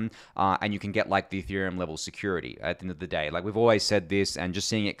Ethereum and you can get like the Ethereum level security at the end of the day? Like, we've always said this, and just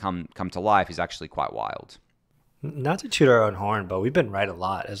seeing it come to life is actually quite wild. Not to toot our own horn, but we've been right a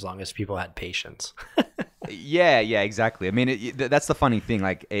lot as long as people had patience. Yeah, exactly. I mean, that's the funny thing.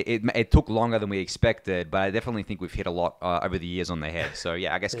 Like, it took longer than we expected, but I definitely think we've hit a lot over the years on the head. So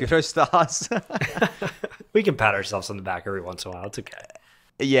yeah, I guess kudos to us. We can pat ourselves on the back every once in a while. It's okay.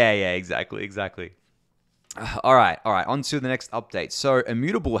 Yeah, exactly. All right. On to the next update. So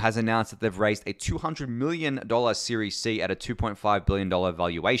Immutable has announced that they've raised a $200 million Series C at a $2.5 billion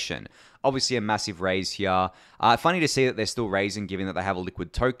valuation. Obviously a massive raise here. Funny to see that they're still raising given that they have a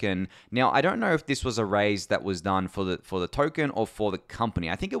liquid token. Now, I don't know if this was a raise that was done for the token or for the company.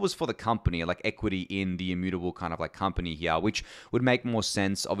 I think it was for the company, like equity in the Immutable kind of like company here, which would make more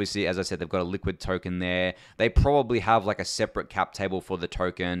sense. Obviously, as I said, they've got a liquid token there. They probably have like a separate cap table for the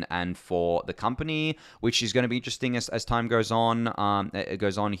token and for the company, which is going to be interesting as time goes on. It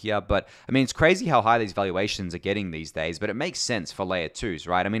goes on here. But I mean, it's crazy how high these valuations are getting these days, but it makes sense for layer twos,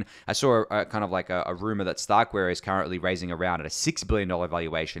 right? I mean, I saw a kind of like a rumor that Starkware is currently raising around at a $6 billion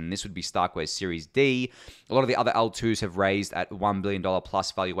valuation. This would be Starkware's Series D. A lot of the other L2s have raised at $1 billion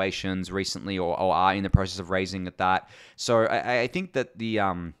plus valuations recently, or are in the process of raising at that. So I think that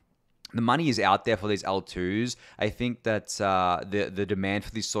the money is out there for these L2s. I think that the demand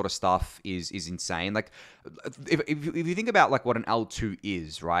for this sort of stuff is insane. Like, if you think about like what an L2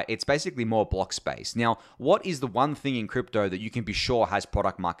 is, right? It's basically more block space. Now, what is the one thing in crypto that you can be sure has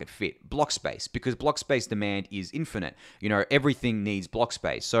product market fit? Block space, because block space demand is infinite. You know, everything needs block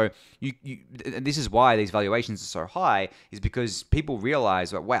space. So this is why these valuations are so high, is because people realize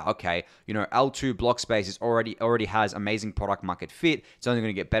that, wow, okay, you know, L2 block space is already has amazing product market fit. It's only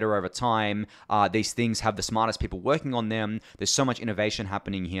going to get better over time. These things have the smartest people working on them. There's so much innovation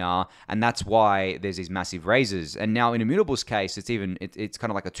happening here, and that's why there's these massive raises. And now in Immutable's case, it's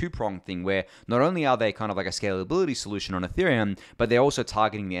kind of like a two-pronged thing where not only are they kind of like a scalability solution on Ethereum, but they're also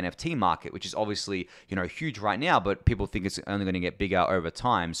targeting the NFT market, which is obviously, you know, huge right now, but people think it's only going to get bigger over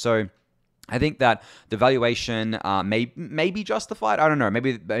time. So I think that the valuation may be justified. I don't know.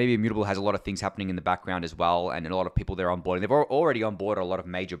 Maybe Immutable has a lot of things happening in the background as well, and a lot of people they're onboarding. They've already onboarded a lot of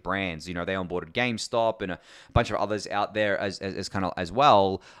major brands. You know, they onboarded GameStop and a bunch of others out there as kind of as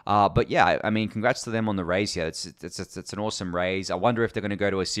well. But yeah, I mean, congrats to them on the raise here. It's an awesome raise. I wonder if they're going to go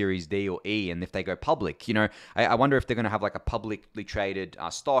to a Series D or E, and if they go public. You know, I wonder if they're going to have like a publicly traded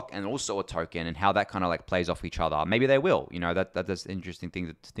stock and also a token, and how that kind of like plays off each other. Maybe they will. You know, that's an interesting thing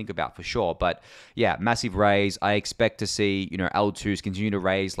to think about for sure. But yeah, massive raise. I expect to see, you know, L2s continue to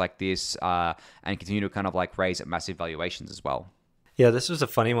raise like this and continue to kind of like raise at massive valuations as well. Yeah, this was a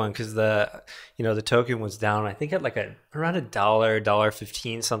funny one because the token was down, I think at like around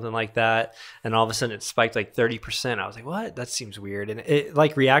 $1.15, something like that. And all of a sudden it spiked like 30%. I was like, what? That seems weird. And it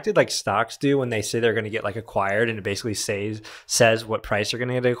like reacted like stocks do when they say they're going to get like acquired, and it basically says what price they're going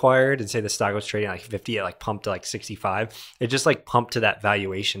to get acquired, and say the stock was trading like 50, it like pumped to like 65. It just like pumped to that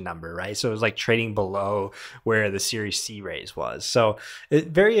valuation number, right? So it was like trading below where the Series C raise was. So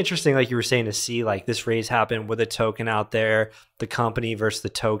very interesting, like you were saying, to see like this raise happen with a token out there, the company versus the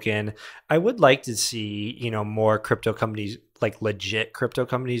token. I would like to see, you know, more crypto companies, like legit crypto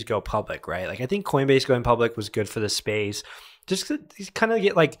companies, go public, right? Like I think Coinbase going public was good for the space. Just to kind of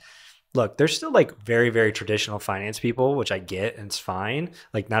get like, look, there's still like very, very traditional finance people, which I get, and it's fine.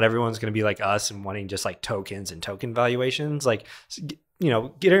 Like not everyone's going to be like us and wanting just like tokens and token valuations. Like, you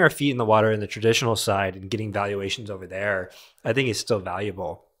know, getting our feet in the water in the traditional side and getting valuations over there, I think is still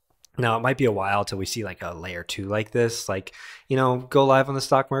valuable. Now, it might be a while till we see like a layer 2 like this, like, you know, go live on the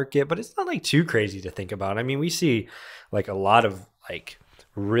stock market, but it's not like too crazy to think about. I mean, we see like a lot of like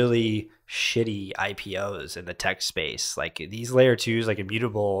really shitty IPOs in the tech space. Like these layer 2s, like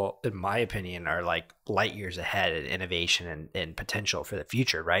Immutable, in my opinion, are like light years ahead in innovation and potential for the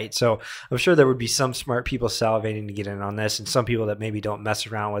future, right? So I'm sure there would be some smart people salivating to get in on this, and some people that maybe don't mess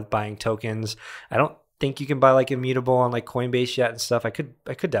around with buying tokens. I don't think you can buy like Immutable on like Coinbase yet and stuff. I could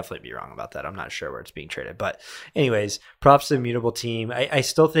definitely be wrong about that. I'm not sure where it's being traded, but anyways, props to the Immutable team. I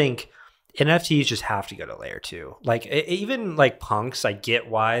still think NFTs just have to go to layer 2. Like even like punks, I get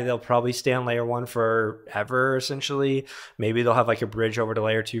why they'll probably stay on layer 1 forever, essentially. Maybe they'll have like a bridge over to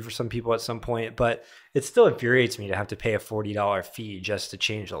layer 2 for some people at some point, but it still infuriates me to have to pay a $40 fee just to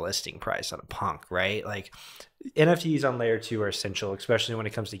change the listing price on a punk, right? Like NFTs on layer 2 are essential, especially when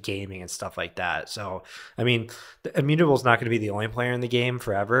it comes to gaming and stuff like that. So, I mean, Immutable is not going to be the only player in the game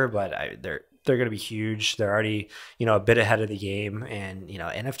forever, but they're going to be huge. They're already, you know, a bit ahead of the game, and, you know,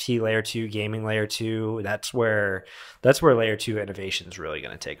 NFT layer 2, gaming layer 2, that's where layer 2 innovation is really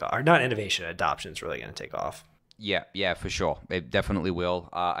going to take off. Or not innovation, adoption is really going to take off. Yeah, for sure. It definitely will.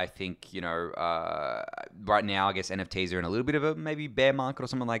 I think, you know, right now, I guess NFTs are in a little bit of a maybe bear market or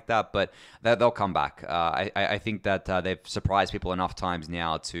something like that, but they'll come back. I think that they've surprised people enough times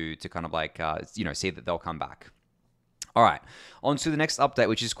now to kind of like, you know, see that they'll come back. All right, on to the next update,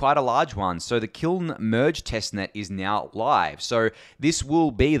 which is quite a large one. So the Klin merge testnet is now live. So this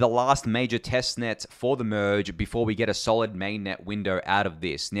will be the last major testnet for the merge before we get a solid mainnet window out of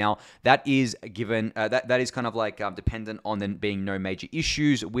this. Now, that is given that is kind of like dependent on there being no major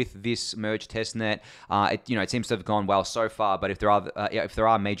issues with this merge testnet. It seems to have gone well so far, but if there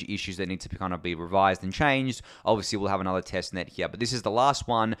are major issues that need to kind of be revised and changed, obviously we'll have another testnet here. But this is the last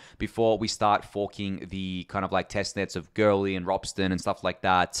one before we start forking the kind of like testnets of Gurley and Ropsten and stuff like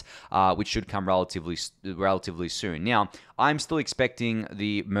that, which should come relatively soon. Now, I'm still expecting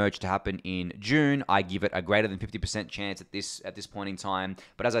the merge to happen in June. I give it a greater than 50% chance at this point in time.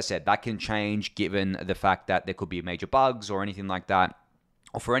 But as I said, that can change given the fact that there could be major bugs or anything like that,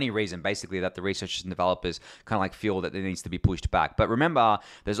 or for any reason, basically, that the researchers and developers kind of like feel that it needs to be pushed back. But remember,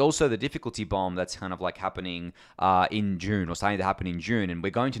 there's also the difficulty bomb that's kind of like happening in June, or starting to happen in June, and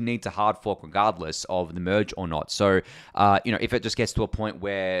we're going to need to hard fork regardless of the merge or not. So, if it just gets to a point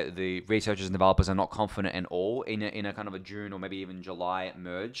where the researchers and developers are not confident at all in a kind of a June or maybe even July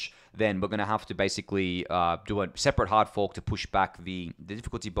merge, then we're going to have to basically do a separate hard fork to push back the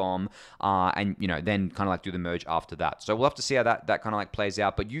difficulty bomb, and then kind of like do the merge after that. So we'll have to see how that kind of like plays out.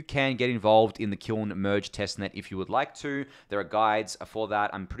 But you can get involved in the Klin merge testnet if you would like to. There are guides for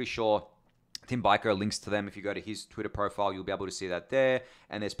that. I'm pretty sure Tim Biker links to them. If you go to his Twitter profile, you'll be able to see that there.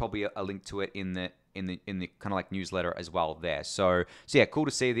 And there's probably a link to it in the kind of like newsletter as well there. So yeah, cool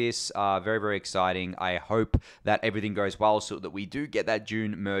to see this. Very, very exciting. I hope that everything goes well so that we do get that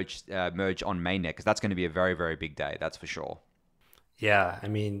June merge on mainnet, because that's going to be a very, very big day. That's for sure. Yeah, I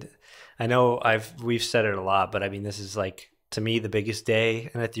mean, I know we've said it a lot, but I mean, this is like, to me, the biggest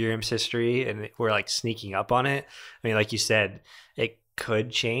day in Ethereum's history, and we're like sneaking up on it. I mean, like you said, it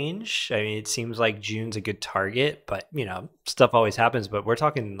could change. I mean, it seems like June's a good target, but stuff always happens. But we're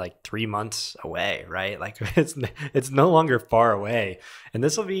talking like 3 months away, right? Like it's no longer far away. And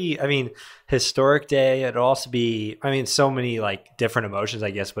this will be, I mean, historic day. It'll also be, I mean, so many like different emotions,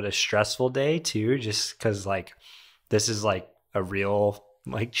 I guess, but a stressful day too, just because like this is like a real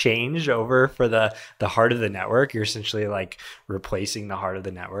like change over for the heart of the network. You're essentially like replacing the heart of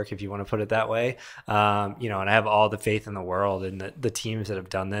the network, if you want to put it that way. And I have all the faith in the world in the teams that have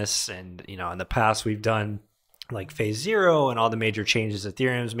done this. And, in the past we've done like phase 0 and all the major changes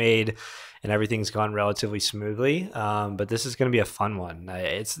Ethereum's made, and everything's gone relatively smoothly. But this is going to be a fun one.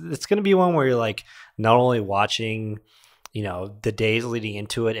 It's going to be one where you're like not only watching the days leading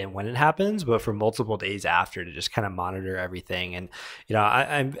into it and when it happens, but for multiple days after, to just kind of monitor everything. And,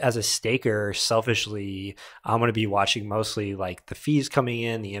 I'm as a staker, selfishly, I'm going to be watching mostly like the fees coming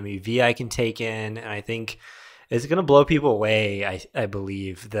in, the MEV I can take in. And I think it's going to blow people away. I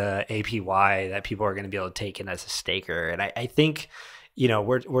believe the APY that people are going to be able to take in as a staker. And I think,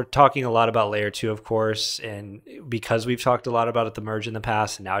 we're talking a lot about layer 2, of course, and because we've talked a lot about it, the merge in the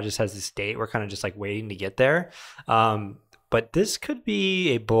past, and now it just has this date, we're kind of just like waiting to get there. But this could be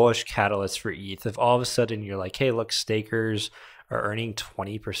a bullish catalyst for ETH if all of a sudden you're like, hey, look, stakers are earning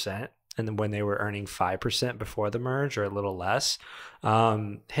 20%. And then when they were earning 5% before the merge, or a little less,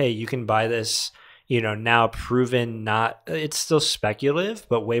 hey, you can buy this, now proven, it's still speculative,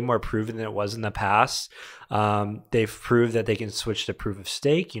 but way more proven than it was in the past. They've proved that they can switch to proof of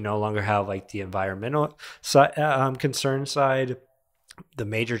stake. You no longer have like the environmental concern side. The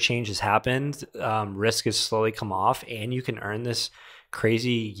major change has happened. Risk has slowly come off, and you can earn this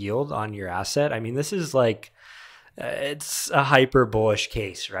crazy yield on your asset. I mean, this is like, it's a hyper bullish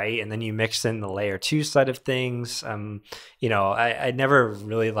case, right? And then you mix in the layer 2 side of things. I never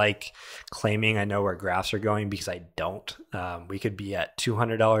really like claiming I know where graphs are going, because I don't. We could be at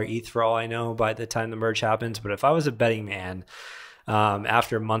 $200 ETH for all I know by the time the merge happens. But if I was a betting man,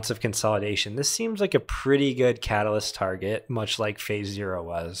 after months of consolidation, this seems like a pretty good catalyst target, much like phase 0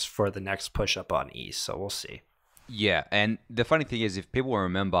 was for the next push up on ETH. So we'll see. Yeah, and the funny thing is, if people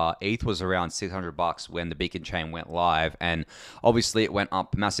remember, ETH was around $600 when the Beacon chain went live, and obviously it went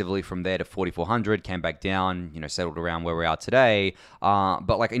up massively from there to 4,400, came back down, settled around where we are today.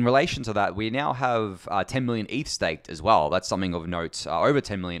 But like in relation to that, we now have 10 million ETH staked as well. That's something of note. Over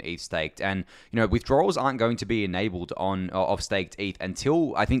 10 million ETH staked, and withdrawals aren't going to be enabled of staked ETH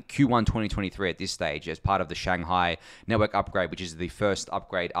until I think Q1 2023 at this stage, as part of the Shanghai network upgrade, which is the first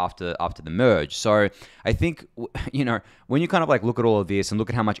upgrade after the merge. So I think, when you kind of like look at all of this and look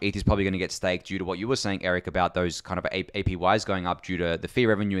at how much ETH is probably going to get staked due to what you were saying, Eric, about those kind of APYs going up due to the fee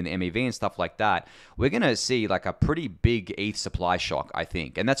revenue and the MEV and stuff like that, we're going to see like a pretty big ETH supply shock, I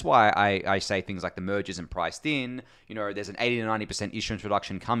think. And that's why I say things like the merge isn't priced in. There's an 80 to 90% issuance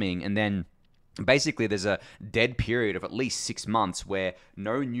reduction coming, and then basically there's a dead period of at least 6 months where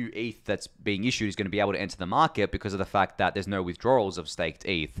no new ETH that's being issued is going to be able to enter the market because of the fact that there's no withdrawals of staked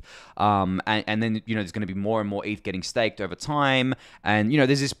ETH. And then, there's going to be more and more ETH getting staked over time. And,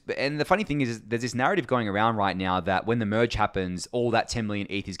 there's this, and the funny thing is there's this narrative going around right now that when the merge happens, all that 10 million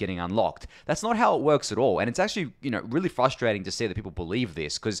ETH is getting unlocked. That's not how it works at all. And it's actually, really frustrating to see that people believe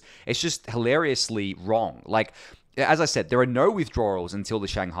this because it's just hilariously wrong. Like, as I said, there are no withdrawals until the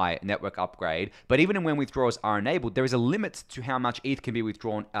Shanghai network upgrade, but even when withdrawals are enabled, there is a limit to how much ETH can be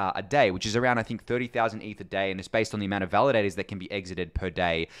withdrawn a day, which is around, I think, 30,000 ETH a day, and it's based on the amount of validators that can be exited per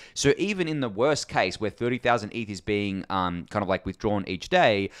day. So even in the worst case, where 30,000 ETH is being kind of like withdrawn each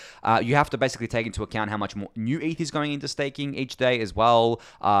day, you have to basically take into account how much more new ETH is going into staking each day as well,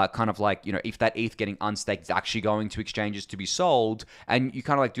 kind of like, if that ETH getting unstaked is actually going to exchanges to be sold, and you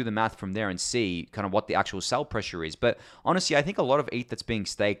kind of like do the math from there and see kind of what the actual sell pressure is. But honestly, I think a lot of ETH that's being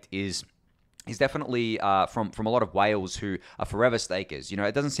staked is definitely from a lot of whales who are forever stakers.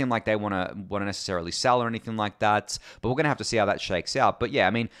 It doesn't seem like they want to necessarily sell or anything like that, but we're going to have to see how that shakes out. But yeah, I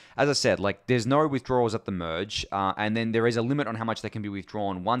mean, as I said, like there's no withdrawals at the merge, and then there is a limit on how much they can be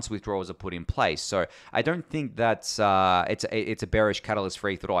withdrawn once withdrawals are put in place. So I don't think that's it's a bearish catalyst for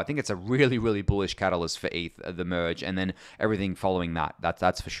ETH at all. I think it's a really, really bullish catalyst for ETH, the merge, and then everything following that.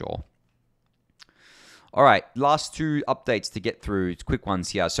 That's for sure. All right, last two updates to get through, quick ones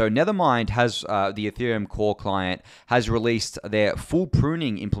here. So Nethermind has, the Ethereum core client, has released their full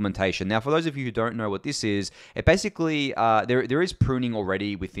pruning implementation. Now, for those of you who don't know what this is, it basically, there is pruning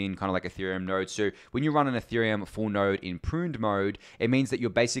already within kind of like Ethereum nodes. So when you run an Ethereum full node in pruned mode, it means that you're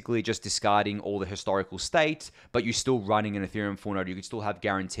basically just discarding all the historical state, but you're still running an Ethereum full node. You can still have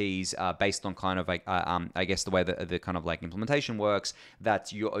guarantees based on kind of like, I guess the way the kind of like implementation works,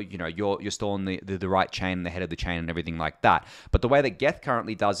 that you're still on the right chain, the head of the chain, and everything like that. But the way that Geth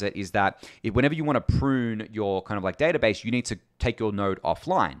currently does it is that whenever you want to prune your kind of like database, you need to take your node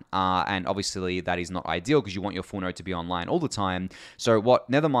offline. And obviously that is not ideal because you want your full node to be online all the time. So what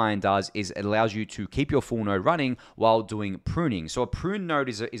Nethermind does is it allows you to keep your full node running while doing pruning. So a prune node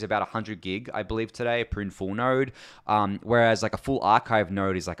is about 100 gig, I believe today, a prune full node. Whereas like a full archive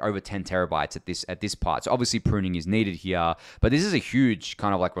node is like over 10 terabytes at this part. So obviously pruning is needed here, but this is a huge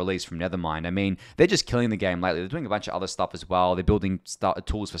kind of like release from Nethermind. I mean, they're just killing the game lately. They're doing a bunch of other stuff as well. They're building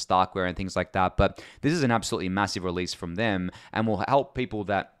tools for Starkware and things like that. But this is an absolutely massive release from them and will help people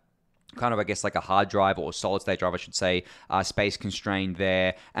that kind of, I guess, like a hard drive or a solid state drive, I should say, space constrained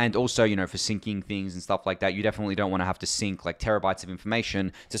there. And also, for syncing things and stuff like that, you definitely don't want to have to sync like terabytes of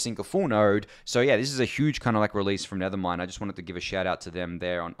information to sync a full node. So yeah, this is a huge kind of like release from Nethermind. I just wanted to give a shout out to them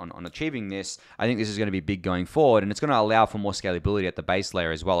there on achieving this. I think this is going to be big going forward, and it's going to allow for more scalability at the base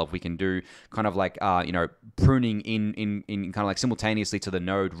layer as well. If we can do kind of like, pruning in kind of like simultaneously to the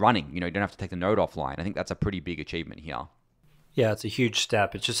node running, you don't have to take the node offline. I think that's a pretty big achievement here. Yeah, it's a huge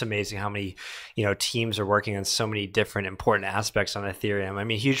step. It's just amazing how many, teams are working on so many different important aspects on Ethereum. I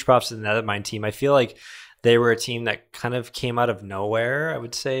mean, huge props to the Nethermind team. I feel like they were a team that kind of came out of nowhere. I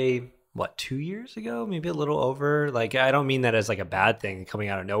would say, 2 years ago, maybe a little over. Like, I don't mean that as like a bad thing coming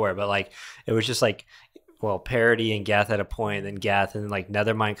out of nowhere, but like, it was just like, Parity and Geth at a point, then Geth and like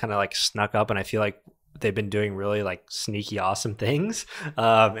Nethermind kind of like snuck up, and I feel like they've been doing really like sneaky awesome things,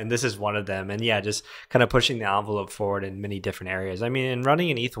 and this is one of them. And yeah, just kind of pushing the envelope forward in many different areas. I mean, and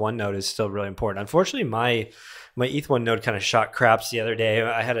running an ETH1 node is still really important. Unfortunately, my ETH1 node kind of shot craps the other day.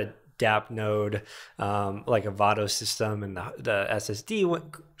 I had a DApp node, like a Vado system, and the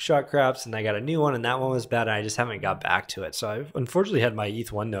SSD shot craps, and I got a new one, and that one was bad, and I just haven't got back to it. So I've unfortunately had my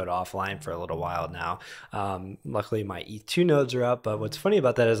ETH1 node offline for a little while now. Luckily, my ETH2 nodes are up, but what's funny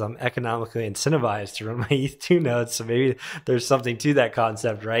about that is I'm economically incentivized to run my ETH2 nodes, so maybe there's something to that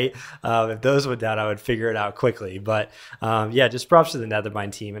concept, right? If those went down, I would figure it out quickly. But yeah, just props to the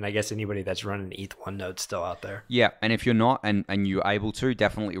Nethermind team, and I guess anybody that's running an ETH1 node still out there. Yeah, and if you're not, and you're able to,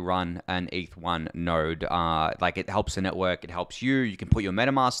 definitely run an ETH1 node. Like, it helps the network, it helps you. You can put your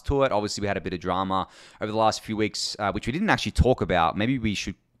MetaMask to it. Obviously, we had a bit of drama over the last few weeks, which we didn't actually talk about. Maybe we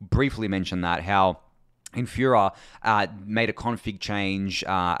should briefly mention that, how Infura made a config change,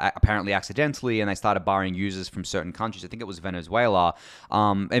 apparently accidentally, and they started barring users from certain countries. I think it was Venezuela.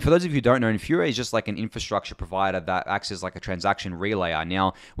 And for those of you who don't know, Infura is just like an infrastructure provider that acts as like a transaction relayer.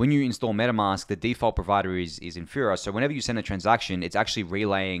 Now, when you install MetaMask, the default provider is Infura. So whenever you send a transaction, it's actually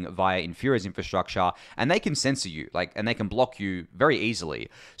relaying via Infura's infrastructure, and they can censor you, and they can block you very easily.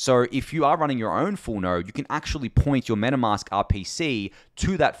 So if you are running your own full node, you can actually point your MetaMask RPC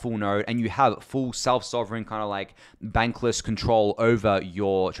to that full node, and you have full self-sovereign sovereign kind of like bankless control over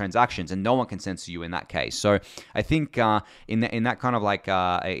your transactions, and no one can censor you in that case. So I think in that kind of like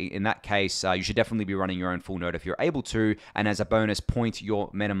in that case, you should definitely be running your own full node if you're able to, and as a bonus, point your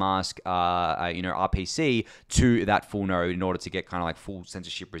MetaMask RPC to that full node in order to get kind of like full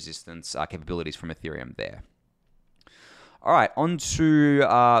censorship resistance capabilities from Ethereum there. All right, on to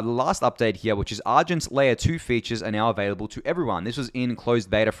the last update here, which is Argent's Layer 2 features are now available to everyone. This was in closed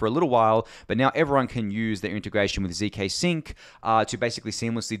beta for a little while, but now everyone can use their integration with zkSync to basically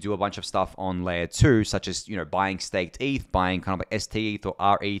seamlessly do a bunch of stuff on Layer 2, such as, buying staked ETH, buying kind of like ST ETH or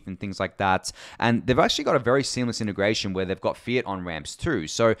RETH and things like that. And they've actually got a very seamless integration where they've got fiat on ramps too.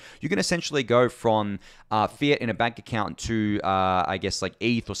 So you can essentially go from fiat in a bank account to, I guess, like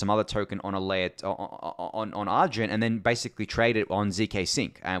ETH or some other token on a layer on Argent, and then basically trade it on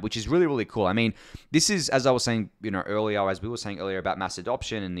zkSync, which is really, really cool. I mean, this is, as I was saying, earlier, as we were saying earlier about mass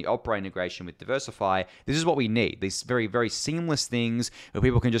adoption and the Opera integration with DeversiFi, this is what we need. These very, very seamless things where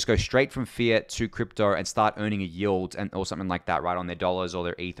people can just go straight from fiat to crypto and start earning a yield or something like that, right, on their dollars or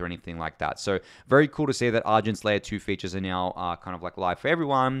their ETH or anything like that. So very cool to see that Argent's Layer 2 features are now kind of like live for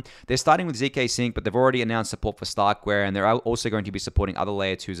everyone. They're starting with zkSync, but they've already announced support for Starkware, and they're also going to be supporting other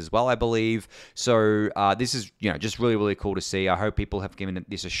Layer 2s as well, I believe. So this is, just really, really cool to see. I hope people have given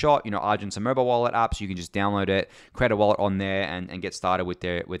this a shot. Argent's a mobile wallet app, so you can just download it, create a wallet on there, and get started with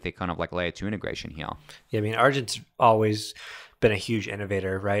their kind of like Layer 2 integration here. Yeah, I mean, Argent's always been a huge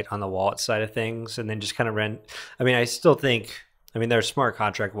innovator, right, on the wallet side of things, and then just kind of I still think, they're a smart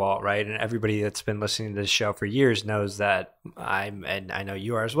contract wallet, right? And everybody that's been listening to this show for years knows that and I know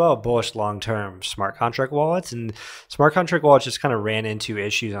you are as well, bullish long-term smart contract wallets. And smart contract wallets just kind of ran into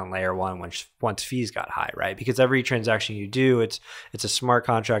issues on Layer 1 once fees got high, right? Because every transaction you do, it's a smart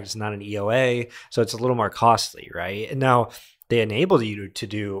contract, it's not an EOA, so it's a little more costly, right? And now they enable you to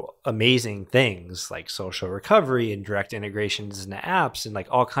do amazing things like social recovery and direct integrations into apps and like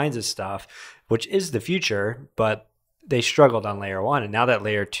all kinds of stuff, which is the future, but they struggled on Layer 1. And now that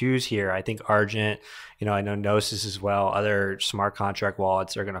Layer 2's here, I think Argent, I know Gnosis as well, other smart contract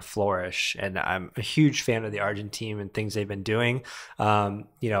wallets are going to flourish. And I'm a huge fan of the Argent team and things they've been doing.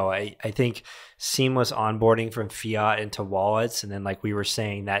 I think seamless onboarding from fiat into wallets, and then like we were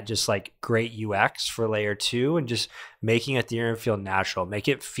saying, that just like great UX for Layer 2 and just making Ethereum feel natural, make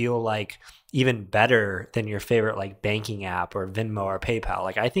it feel like even better than your favorite like banking app or Venmo or PayPal.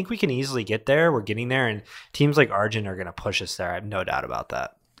 Like I think we can easily get there. We're getting there, and teams like Argent are going to push us there. I have no doubt about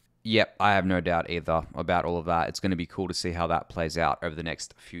that. Yep, I have no doubt either about all of that. It's going to be cool to see how that plays out over the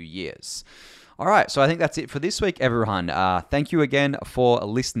next few years. All right, so I think that's it for this week, everyone. Thank you again for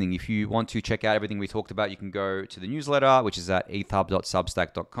listening. If you want to check out everything we talked about, you can go to the newsletter, which is at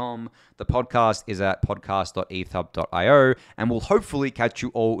ethhub.substack.com. The podcast is at podcast.ethhub.io, and we'll hopefully catch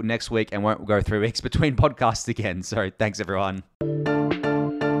you all next week and won't go 3 weeks between podcasts again. So thanks, everyone.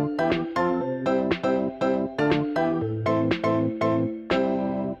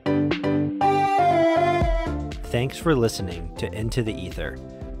 Thanks for listening to Into the Ether.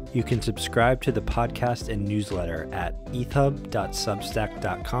 You can subscribe to the podcast and newsletter at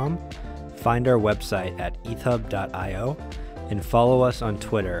ethhub.substack.com, find our website at ethhub.io, and follow us on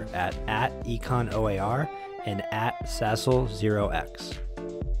Twitter at @econoar and @sassel0x.